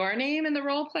is your name in the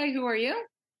role play? Who are you?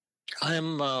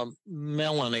 I'm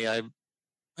Melanie. I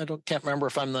can't remember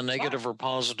if I'm the negative or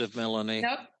positive Melanie.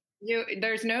 Nope.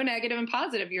 There's no negative and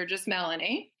positive. You're just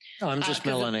Melanie. Oh, I'm just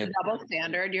Melanie. It's a double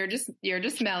standard. You're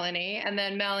just Melanie. And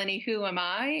then Melanie, who am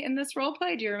I in this role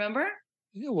play? Do you remember?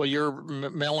 Yeah, well, you're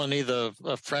Melanie,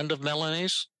 a friend of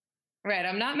Melanie's. Right.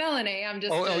 I'm not Melanie. I'm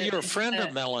just. You're a friend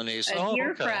of Melanie's. A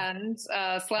dear friend /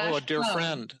 Oh, a dear clone.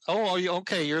 Friend. Oh,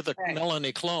 okay. You're the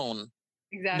Melanie clone.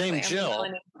 Exactly. Named Jill.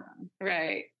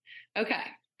 Right. Okay.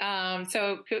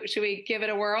 So should we give it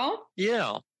a whirl?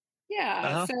 Yeah. Yeah.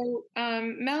 Uh-huh. So,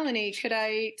 Melanie, could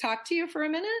I talk to you for a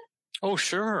minute? Oh,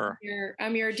 sure.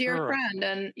 I'm your dear friend.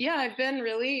 And yeah, I've been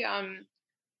really,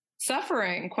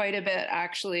 suffering quite a bit,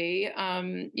 actually.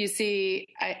 You see,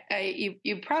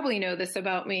 you probably know this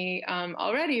about me,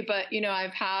 already, but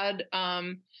I've had,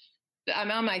 I'm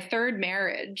on my third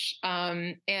marriage,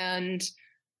 and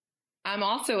I'm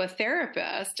also a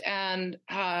therapist, and,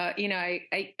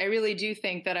 I really do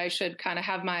think that I should kind of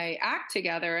have my act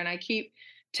together. And I keep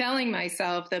telling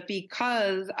myself that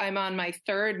because I'm on my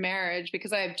third marriage,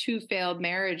 because I have 2 failed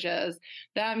marriages,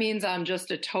 that means I'm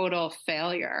just a total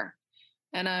failure.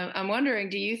 And I'm wondering,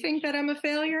 do you think that I'm a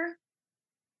failure?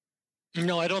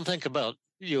 No, I don't think about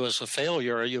you as a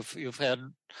failure. You've had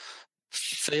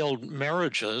failed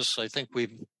marriages. I think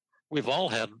we've all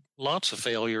had lots of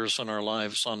failures in our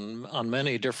lives on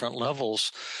many different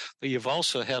levels, but you've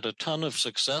also had a ton of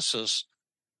successes.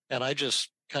 And I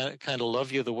just kind of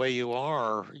love you the way you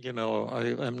are.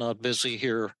 I'm not busy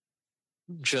here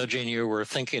judging you or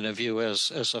thinking of you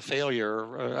as a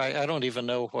failure. I don't even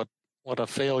know what a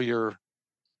failure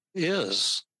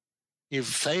is. You've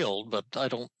failed, but I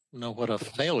don't know what a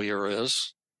failure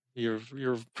is. You're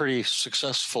a pretty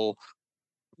successful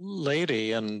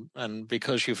lady, and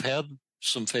because you've had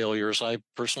some failures, I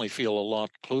personally feel a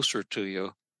lot closer to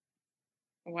you.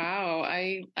 Wow.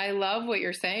 I love what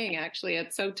you're saying. Actually,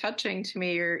 it's so touching to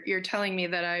me. You're telling me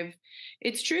that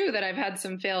it's true that I've had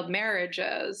some failed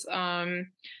marriages,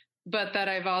 but that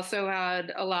I've also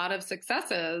had a lot of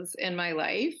successes in my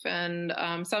life, and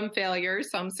some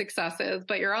failures, some successes.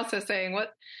 But you're also saying,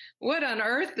 what on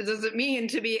earth does it mean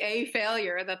to be a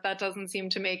failure? That doesn't seem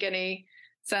to make any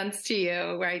sense to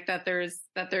you, right? That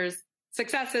there's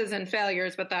successes and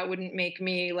failures, but that wouldn't make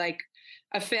me like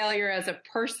a failure as a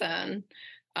person.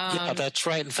 Yeah, that's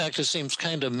right. In fact, it seems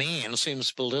kind of mean. It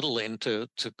seems belittling to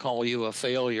call you a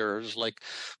failure. It's like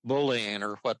bullying,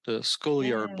 or what the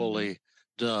schoolyard bully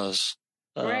does.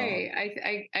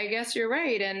 Right. I guess you're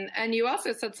right. And you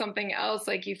also said something else,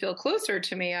 like you feel closer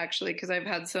to me, actually, because I've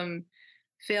had some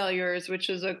failures, which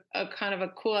is a kind of a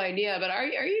cool idea. But are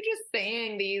you just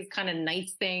saying these kind of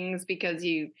nice things because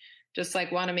you just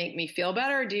like want to make me feel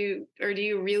better? Do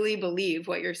you really believe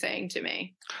what you're saying to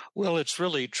me? Well, it's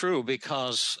really true,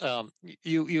 because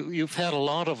you've had a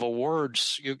lot of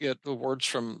awards. You get awards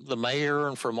from the mayor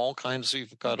and from all kinds.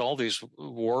 You've got all these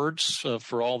awards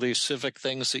for all these civic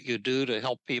things that you do to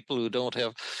help people who don't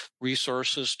have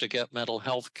resources to get mental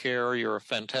health care. You're a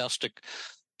fantastic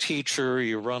teacher.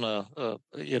 You run a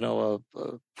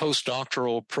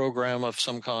postdoctoral program of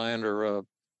some kind, or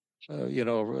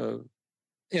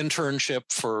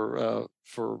internship for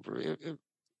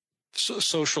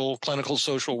clinical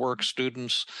social work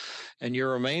students, and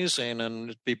you're amazing. And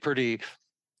it'd be pretty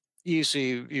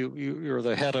easy. You're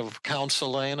the head of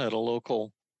counseling at a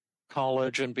local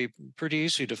college, and be pretty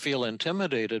easy to feel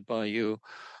intimidated by you.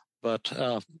 But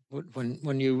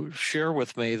when you share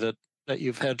with me that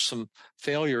you've had some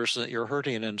failures, that you're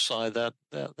hurting inside,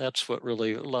 that's what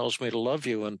really allows me to love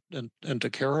you and to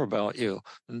care about you,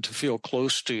 and to feel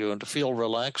close to you, and to feel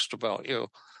relaxed about you.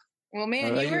 Well,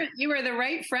 man, you were the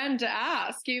right friend to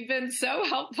ask. You've been so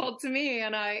helpful to me,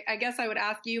 and I guess I would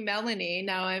ask you, Melanie.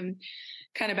 Now I'm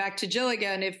kind of back to Jill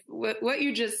again. If what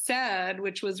you just said,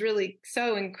 which was really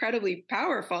so incredibly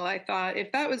powerful, I thought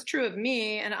if that was true of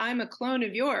me, and I'm a clone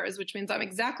of yours, which means I'm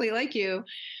exactly like you,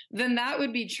 then that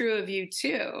would be true of you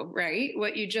too, right?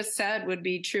 What you just said would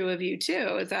be true of you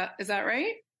too. Is that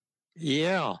right?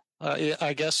 Yeah,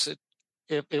 I guess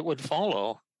it would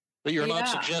follow. But you're not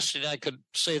Yeah. suggesting I could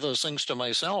say those things to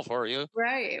myself, are you?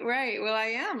 Right. Well, I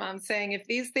am. I'm saying if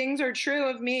these things are true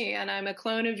of me and I'm a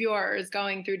clone of yours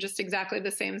going through just exactly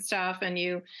the same stuff, and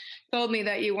you told me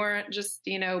that you weren't just,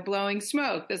 blowing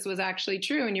smoke, this was actually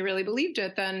true and you really believed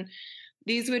it, then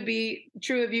these would be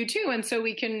true of you too. And so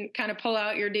we can kind of pull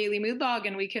out your daily mood log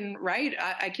and we can write.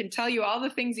 I can tell you all the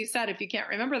things you said. If you can't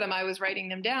remember them, I was writing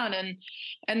them down,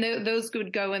 and those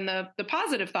would go in the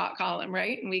positive thought column,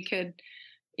 right? And we could,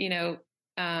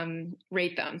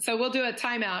 rate them. So we'll do a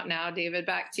timeout now, David,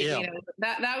 back to, Yeah.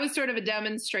 That was sort of a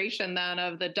demonstration then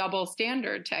of the double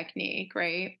standard technique,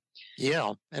 right?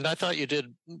 Yeah. And I thought you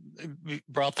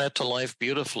brought that to life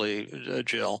beautifully,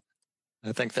 Jill.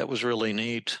 I think that was really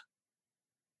neat.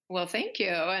 Well, thank you.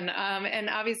 And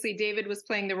obviously David was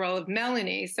playing the role of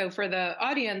Melanie. So for the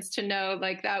audience to know,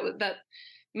 like that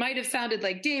might have sounded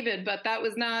like David, but that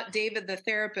was not David, the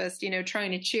therapist,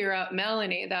 trying to cheer up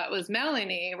Melanie. That was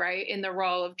Melanie, right, in the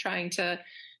role of trying to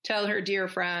tell her dear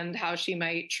friend how she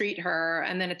might treat her.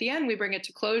 And then at the end, we bring it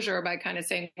to closure by kind of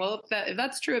saying, well, if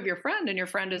that's true of your friend and your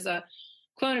friend is a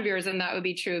clone of yours, then that would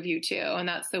be true of you too. And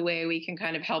that's the way we can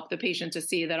kind of help the patient to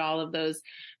see that all of those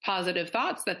positive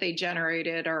thoughts that they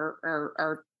generated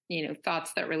are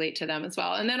thoughts that relate to them as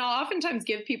well. And then I'll oftentimes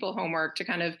give people homework to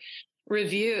kind of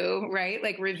review, right?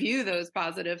 Like review those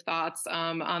positive thoughts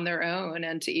on their own,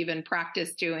 and to even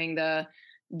practice doing the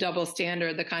double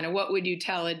standard, the kind of what would you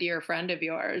tell a dear friend of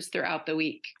yours throughout the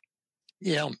week.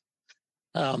 Yeah.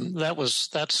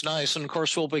 That's nice. And of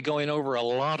course, we'll be going over a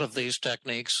lot of these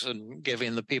techniques and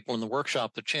giving the people in the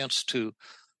workshop the chance to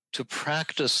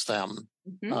practice them.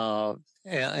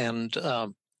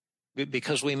 Mm-hmm.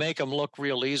 Because we make them look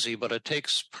real easy, but it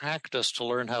takes practice to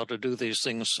learn how to do these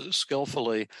things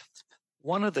skillfully.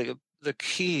 One of the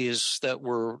keys that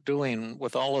we're doing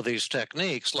with all of these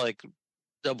techniques, like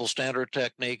double standard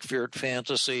technique, feared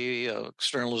fantasy,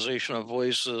 externalization of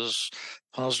voices,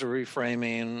 positive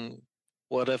reframing,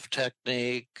 what if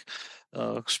technique,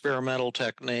 experimental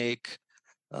technique,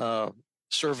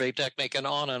 survey technique, and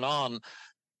on,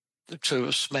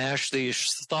 to smash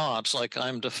these thoughts like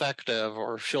I'm defective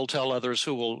or she'll tell others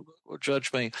who will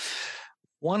judge me.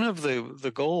 One of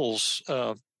the goals,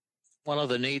 one of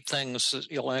the neat things that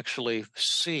you'll actually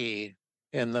see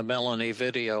in the Melanie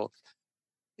video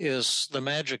is the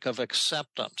magic of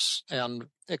acceptance. And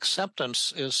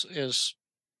acceptance is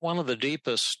one of the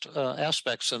deepest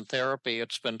aspects in therapy.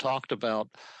 It's been talked about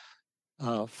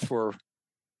for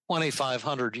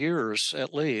 2,500 years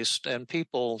at least, and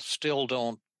people still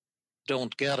don't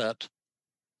get it.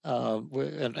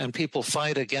 And people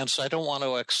fight against, I don't want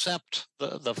to accept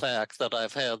the fact that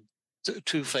I've had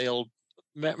two failed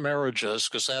marriages,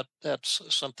 because that's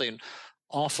something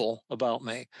awful about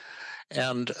me.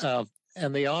 And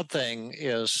the odd thing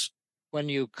is, when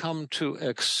you come to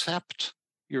accept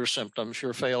your symptoms,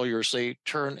 your failures, they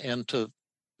turn into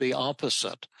the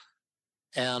opposite,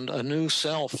 and a new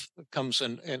self comes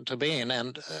into being.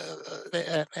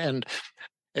 And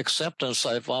acceptance,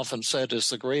 I've often said, is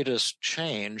the greatest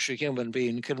change a human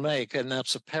being can make. And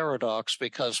that's a paradox,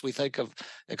 because we think of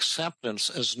acceptance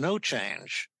as no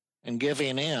change and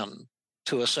giving in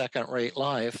to a second-rate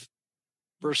life,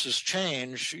 versus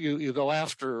change. You go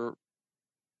after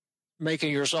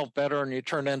making yourself better, and you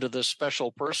turn into this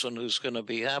special person who's going to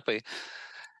be happy.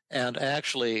 And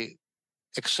actually,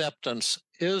 acceptance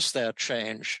is that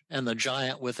change, and the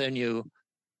giant within you,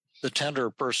 the tender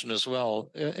person as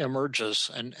well, emerges.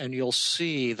 And you'll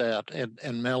see that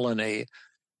in Melanie,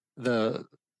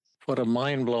 what a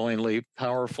mind-blowingly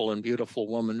powerful and beautiful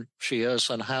woman she is,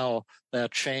 and how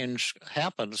that change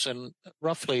happens. And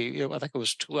roughly, I think it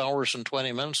was 2 hours and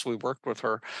 20 minutes we worked with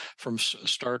her from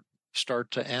start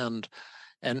to end.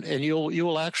 And you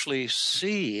will actually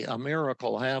see a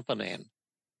miracle happening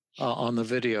on the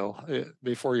video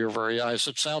before your very eyes.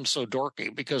 It sounds so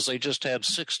dorky because they just had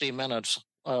 60 minutes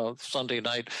Sunday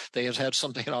night. They had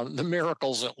something on the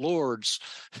miracles at Lourdes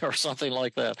or something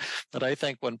like that. But I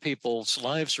think when people's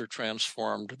lives are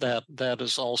transformed, that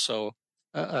is also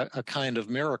a kind of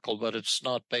miracle, but it's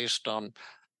not based on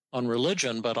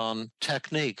religion, but on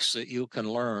techniques that you can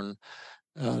learn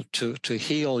to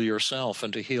heal yourself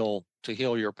and to heal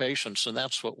your patients. And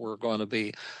that's what we're going to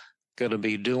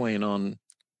be doing on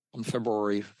on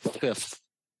February 5th.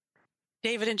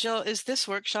 David and Jill, is this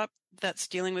workshop that's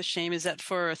dealing with shame, is that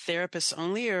for therapists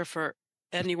only or for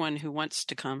anyone who wants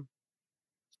to come?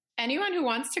 Anyone who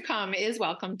wants to come is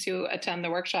welcome to attend the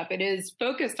workshop. It is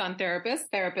focused on therapists.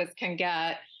 Therapists can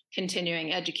get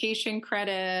continuing education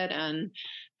credit, and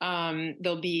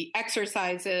there'll be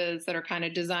exercises that are kind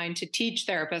of designed to teach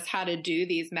therapists how to do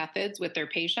these methods with their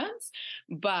patients.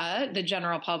 But the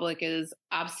general public is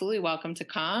absolutely welcome to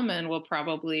come, and would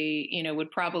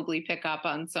probably pick up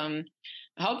on some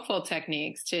helpful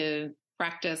techniques to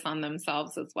practice on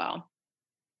themselves as well.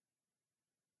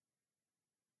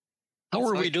 How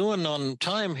are we doing on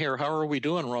time here? How are we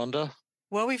doing, Rhonda?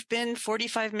 Well, we've been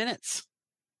 45 minutes.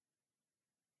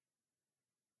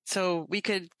 So we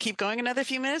could keep going another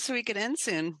few minutes, or we could end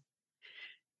soon.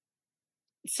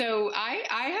 So I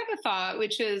have a thought,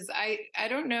 which is, I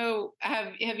don't know,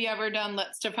 have you ever done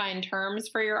Let's Define Terms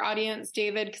for your audience,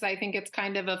 David? Because I think it's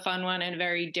kind of a fun one and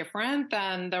very different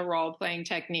than the role-playing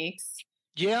techniques.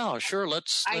 Yeah, sure.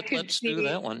 Let's do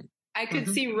that one. I could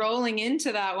see rolling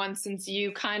into that one, since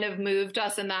you kind of moved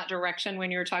us in that direction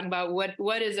when you were talking about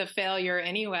what is a failure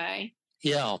anyway.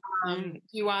 Yeah. Do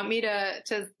you want me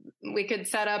we could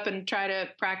set up and try to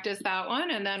practice that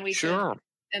one, and then we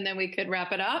could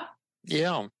wrap it up.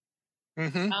 Yeah.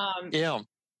 Mm-hmm. Yeah.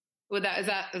 Is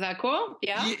that cool?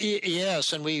 Yeah.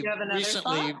 Yes, and we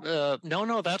recently.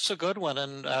 No, that's a good one,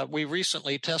 and we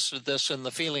recently tested this in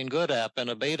the Feeling Good app in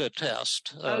a beta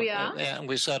test. And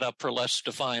we set up for Let's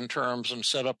Define Terms and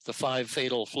set up the 5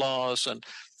 fatal flaws, and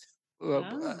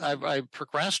I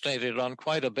procrastinated on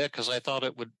quite a bit because I thought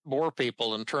it would bore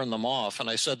people and turn them off, and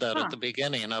I said that at the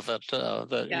beginning of it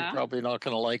that you're probably not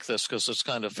going to like this because it's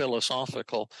kind of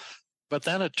philosophical, but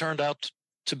then it turned out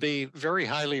to be very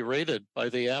highly rated by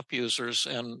the app users,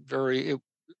 and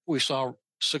we saw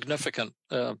significant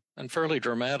and fairly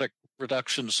dramatic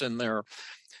reductions in their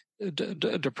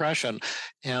depression,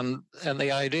 and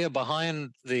the idea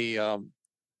behind the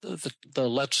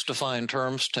Let's Define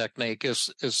Terms technique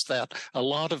is that a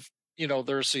lot of,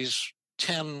 there's these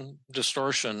 10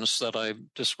 distortions that I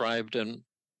described in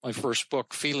my first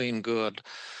book, Feeling Good,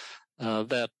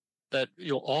 that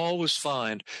you'll always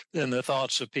find in the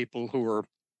thoughts of people who are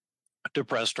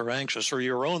depressed or anxious, or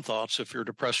your own thoughts if you're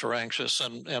depressed or anxious.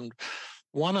 And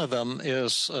one of them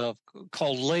is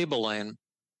called labeling.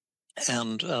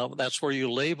 And that's where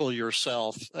you label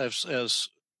yourself as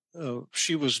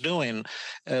she was doing,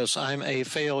 as I'm a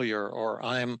failure, or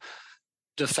I'm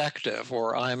defective,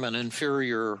 or I'm an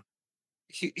inferior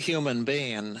human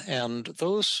being. And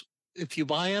those, if you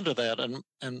buy into that,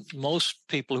 and most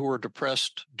people who are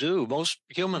depressed do, most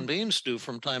human beings do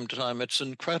from time to time, it's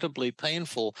incredibly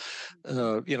painful.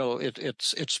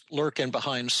 It's lurking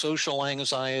behind social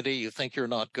anxiety. You think you're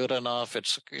not good enough.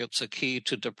 It's a key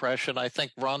to depression. I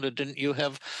think, Rhonda, didn't you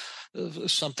have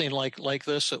something like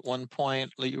this at one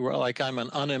point? You were like, I'm an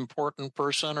unimportant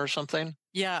person or something?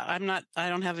 Yeah, I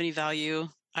don't have any value.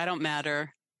 I don't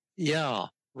matter. Yeah.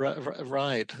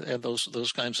 Right, and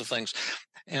those kinds of things,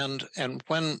 and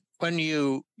when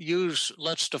you use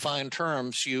Let's Define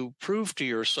Terms, you prove to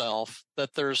yourself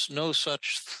that there's no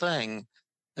such thing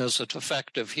as a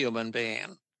defective human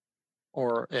being,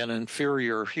 or an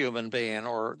inferior human being,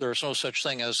 or there's no such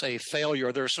thing as a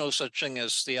failure. There's no such thing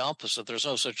as the opposite. There's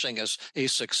no such thing as a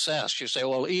success. You say,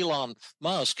 well, Elon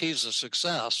Musk, he's a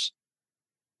success.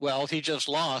 Well, he just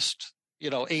lost,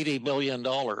 $80 billion.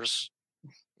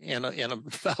 In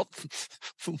about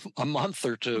a month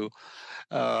or two.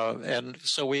 And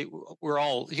so we're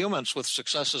all humans with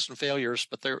successes and failures,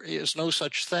 but there is no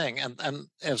such thing. And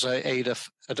as a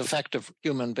defective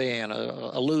human being,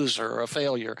 a loser, a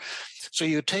failure. So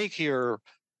you take your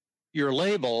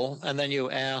label and then you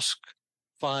ask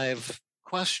 5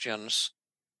 questions.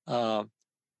 About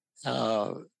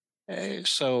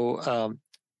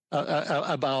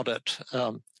it.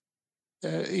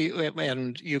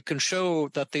 And you can show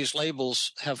that these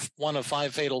labels have one of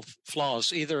 5 fatal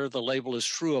flaws. Either the label is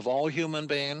true of all human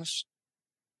beings,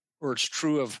 or it's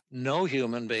true of no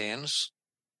human beings,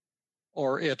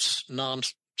 or it's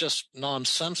just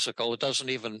nonsensical. It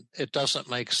doesn't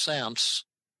make sense.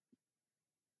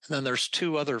 And then there's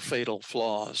 2 other fatal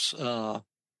flaws. Well,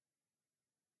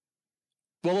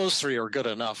 those 3 are good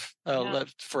enough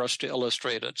for us to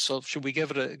illustrate it. So should we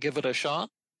give it a shot?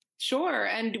 Sure.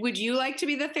 And would you like to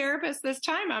be the therapist this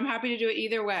time? I'm happy to do it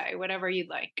either way, whatever you'd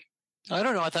like. I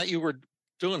don't know. I thought you were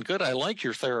doing good. I like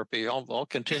your therapy. I'll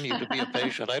continue to be a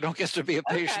patient. I don't get to be a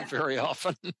patient very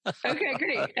often. Okay,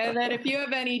 great. And then if you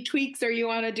have any tweaks, or you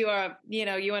want to do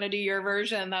your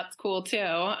version, that's cool too.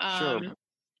 Sure.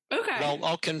 Okay. Well,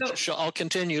 I'll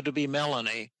continue to be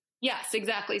Melanie. Yes,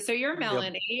 exactly. So you're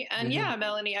Melanie. And Mm-hmm. yeah,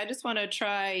 Melanie, I just want to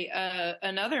try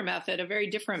another method, a very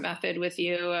different method with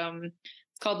you.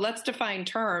 It's called Let's Define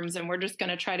Terms. And we're just going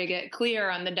to try to get clear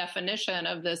on the definition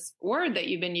of this word that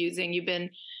you've been using. You've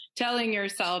been telling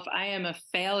yourself, I am a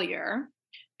failure.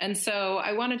 And so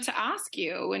I wanted to ask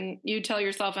you, when you tell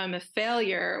yourself I'm a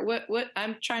failure, what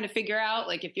I'm trying to figure out,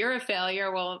 like, if you're a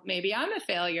failure, well, maybe I'm a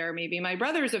failure. Maybe my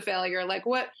brother's a failure. Like,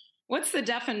 what's the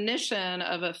definition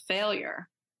of a failure?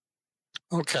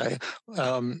 Okay.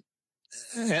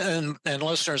 And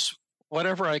listeners,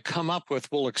 whatever I come up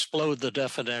with will explode the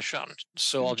definition.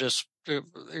 So I'll just,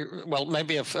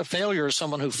 maybe a failure is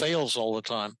someone who fails all the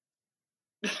time.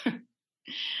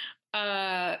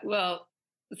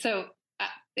 So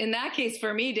in that case,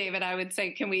 for me, David, I would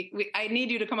say, I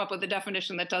need you to come up with a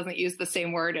definition that doesn't use the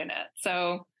same word in it.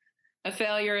 So a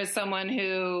failure is someone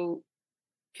who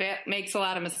makes a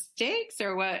lot of mistakes,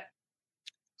 or what?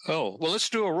 Oh, well, let's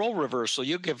do a role reversal.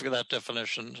 You give that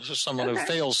definition. This is someone who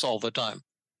fails all the time.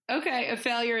 Okay. A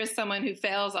failure is someone who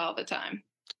fails all the time.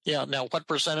 Yeah. Now, what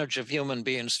percentage of human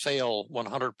beings fail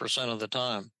 100% of the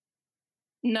time?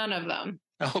 None of them.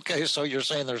 Okay. So you're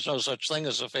saying there's no such thing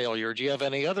as a failure. Do you have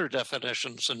any other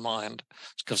definitions in mind?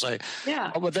 Because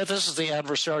but this is the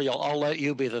adversarial. I'll let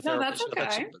you be the therapist. No,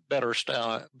 that's okay. That's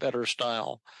better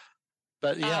style.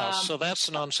 But yeah, so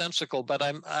that's nonsensical. But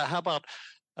how about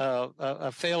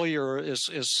a failure is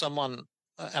someone?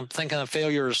 I'm thinking a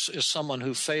failure is someone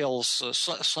who fails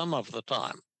some of the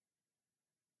time.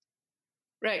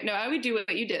 Right. No, I would do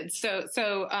what you did. So,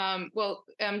 well,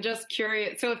 I'm just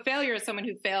curious. So a failure is someone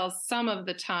who fails some of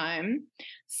the time.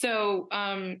 So,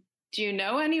 do you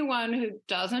know anyone who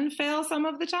doesn't fail some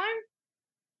of the time?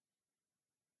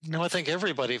 No, I think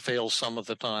everybody fails some of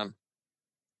the time.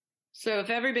 So if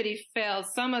everybody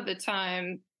fails some of the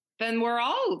time, then we're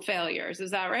all failures.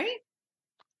 Is that right?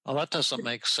 Well, that doesn't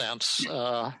make sense.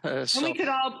 And we could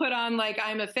all put on, like,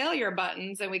 I'm a failure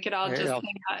buttons, and we could all just hang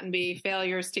out and be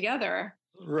failures together.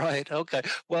 Right. Okay.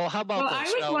 Well, how about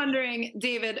this? I was wondering,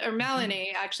 David or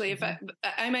Melanie, actually, if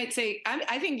I might say,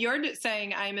 I think you're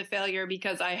saying I'm a failure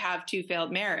because I have 2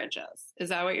 failed marriages. Is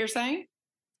that what you're saying?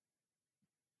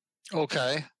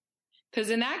 Okay. Because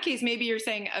in that case, maybe you're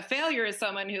saying a failure is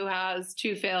someone who has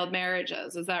 2 failed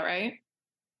marriages. Is that right?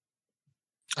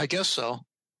 I guess so.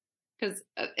 Because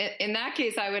in that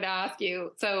case, I would ask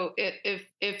you, so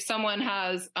if someone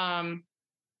has,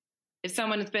 if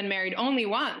someone has been married only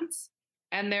once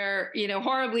and they're,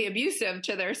 horribly abusive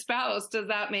to their spouse, does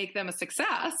that make them a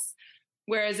success?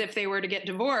 Whereas if they were to get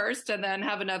divorced and then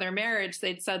have another marriage,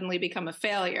 they'd suddenly become a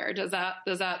failure. Does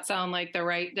that sound like the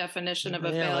right definition of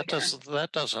a failure? That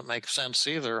doesn't make sense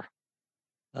either.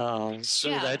 I'd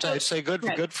say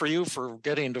good for you for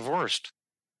getting divorced.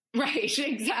 Right,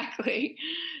 exactly.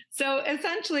 So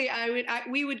essentially,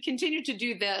 we would continue to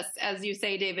do this, as you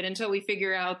say, David, until we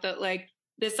figure out that, like,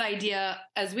 this idea,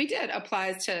 as we did,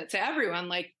 applies to everyone.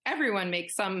 Like, everyone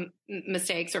makes some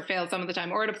mistakes or fails some of the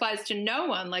time, or it applies to no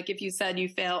one. Like, if you said you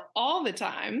fail all the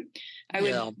time,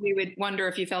 we would wonder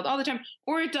if you failed all the time,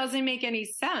 or it doesn't make any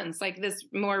sense. Like this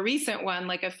more recent one,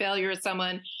 like a failure is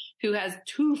someone who has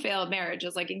 2 failed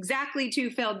marriages, like exactly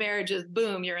 2 failed marriages.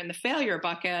 Boom, you're in the failure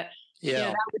bucket. Yeah,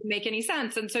 that wouldn't make any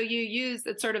sense. And so you use,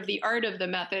 it's sort of the art of the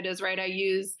method is, right, I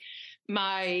use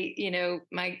my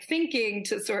thinking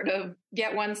to sort of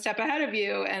get one step ahead of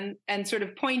you and sort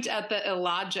of point at the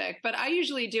illogic. But I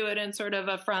usually do it in sort of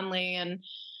a friendly and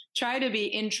try to be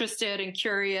interested and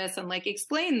curious and, like,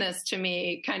 explain this to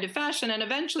me kind of fashion. And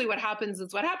eventually what happens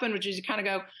is what happened, which is you kind of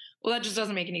go, well, that just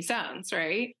doesn't make any sense,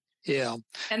 right? Yeah.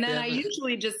 And then I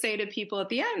usually just say to people at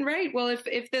the end, right, well,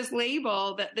 if this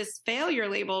label, that this failure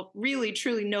label really,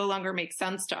 truly no longer makes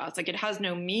sense to us, like it has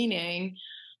no meaning,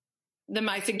 then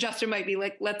my suggestion might be,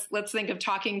 like, let's think of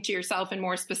talking to yourself in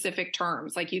more specific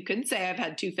terms. Like, you could say I've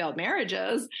had 2 failed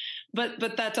marriages, but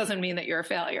that doesn't mean that you're a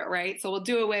failure, right? So we'll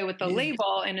do away with the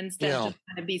label and instead just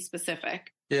kind of be specific.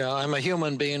 Yeah, I'm a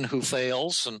human being who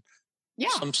fails and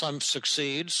sometimes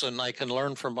succeeds, and I can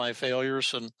learn from my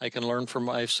failures and I can learn from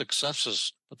my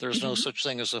successes, but there's no such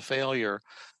thing as a failure.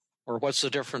 Or what's the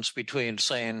difference between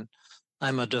saying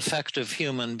I'm a defective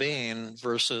human being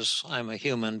versus I'm a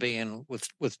human being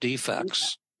with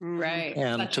defects? Right.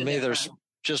 And to me, there's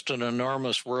just an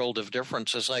enormous world of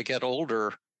difference as I get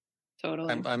older.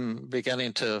 Totally. I'm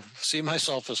beginning to see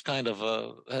myself as kind of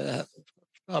a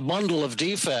bundle of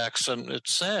defects, and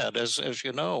it's sad, as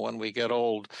you know, when we get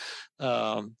old.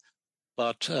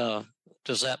 But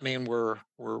does that mean we're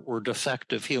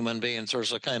defective human beings?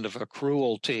 There's a kind of a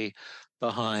cruelty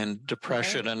behind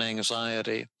depression and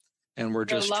anxiety, and we're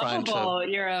just trying to.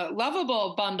 You're a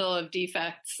lovable bundle of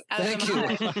defects. Thank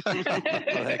you.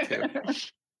 Thank you.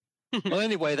 Well,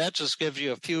 anyway, that just gives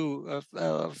you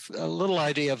a little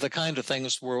idea of the kind of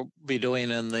things we'll be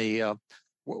doing in the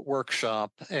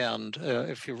workshop. And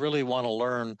if you really want to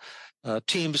learn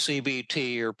Team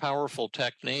CBT or powerful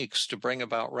techniques to bring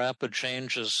about rapid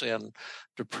changes in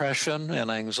depression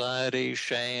and anxiety,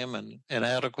 shame and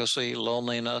inadequacy,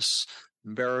 loneliness,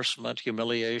 embarrassment,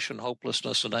 humiliation,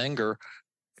 hopelessness, and anger,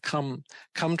 come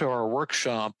to our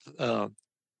workshop.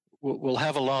 We'll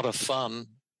have a lot of fun.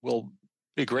 We'll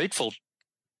be grateful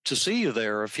to see you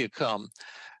there if you come.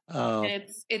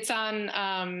 It's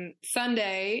on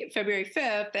Sunday, February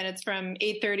 5th, and it's from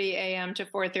 8:30 a.m. to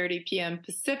 4:30 p.m.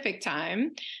 Pacific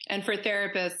time. And for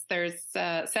therapists, there's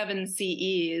 7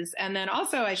 CEs. And then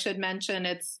also, I should mention,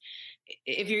 it's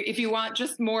if you want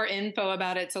just more info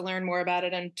about it, to learn more about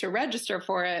it and to register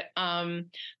for it,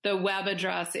 the web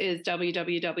address is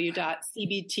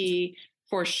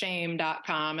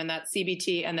www.cbtforshame.com, and that's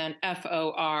CBT and then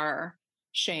FOR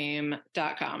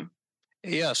shame.com.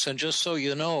 Yes, and just so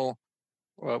you know,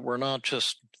 we're not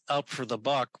just out for the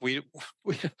buck.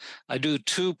 I do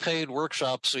 2 paid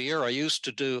workshops a year. I used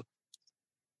to do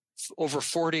over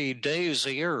 40 days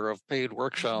a year of paid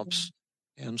workshops,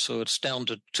 and so it's down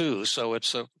to 2. So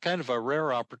it's a kind of a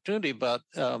rare opportunity. But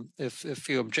if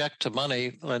you object to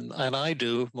money, and I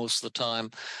do most of the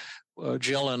time,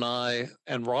 Jill and I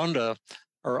and Rhonda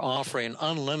are offering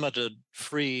unlimited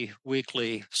free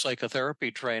weekly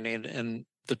psychotherapy training in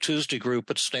the Tuesday group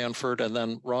at Stanford, and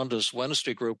then Rhonda's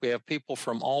Wednesday group. We have people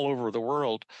from all over the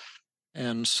world.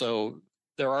 And so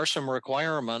there are some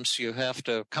requirements. You have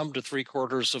to come to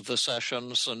 3/4 of the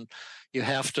sessions, and you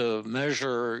have to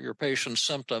measure your patient's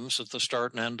symptoms at the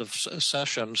start and end of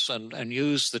sessions and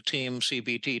use the Team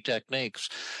CBT techniques.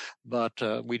 But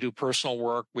we do personal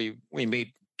work. We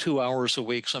meet 2 hours a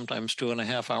week, sometimes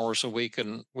 2.5 hours a week.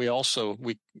 And we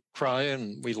cry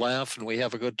and we laugh and we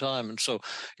have a good time. And so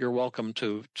you're welcome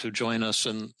to join us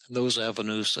in those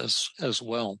avenues as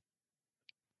well.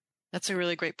 That's a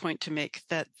really great point to make,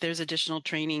 that there's additional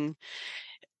training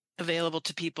available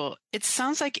to people. It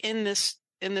sounds like in this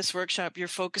workshop, you're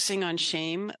focusing on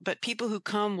shame, but people who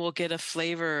come will get a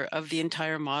flavor of the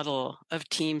entire model of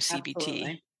Team CBT.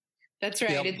 Absolutely. That's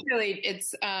right. Yep.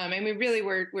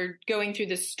 We're going through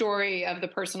the story of the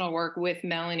personal work with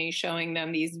Melanie, showing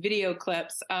them these video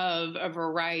clips of a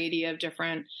variety of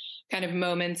different kind of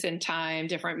moments in time,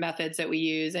 different methods that we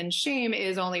use. And shame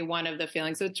is only one of the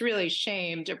feelings. So it's really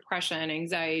shame, depression,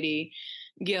 anxiety,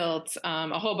 guilt,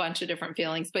 a whole bunch of different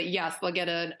feelings. But yes, they'll get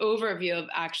an overview of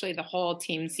actually the whole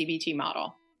Team CBT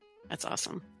model. That's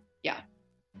awesome. Yeah.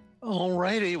 All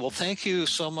righty. Well, thank you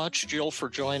so much, Jill, for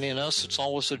joining us. It's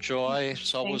always a joy.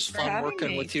 It's always fun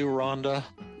working with you, Rhonda.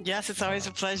 Yes, it's always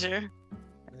a pleasure.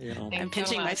 I'm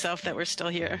pinching myself that we're still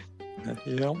here.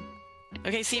 Yeah.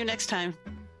 Okay, see you next time.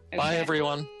 Okay. Bye,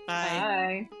 everyone.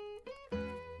 Bye.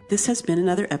 This has been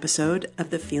another episode of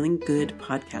the Feeling Good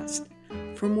podcast.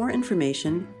 For more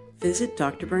information, visit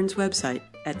Dr. Burns' website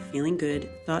at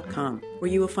feelinggood.com,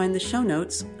 where you will find the show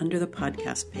notes under the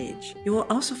podcast page. You will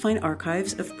also find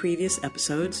archives of previous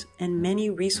episodes and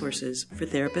many resources for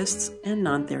therapists and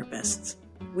non-therapists.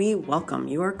 We welcome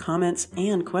your comments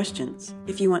and questions.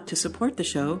 If you want to support the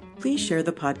show, please share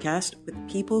the podcast with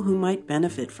people who might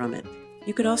benefit from it.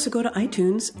 You could also go to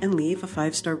iTunes and leave a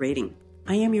 5-star rating.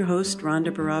 I am your host,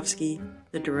 Rhonda Borowski,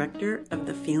 the director of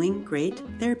the Feeling Great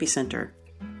Therapy Center.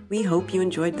 We hope you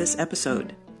enjoyed this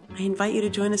episode. I invite you to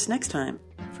join us next time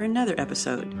for another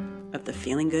episode of the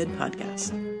Feeling Good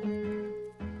podcast.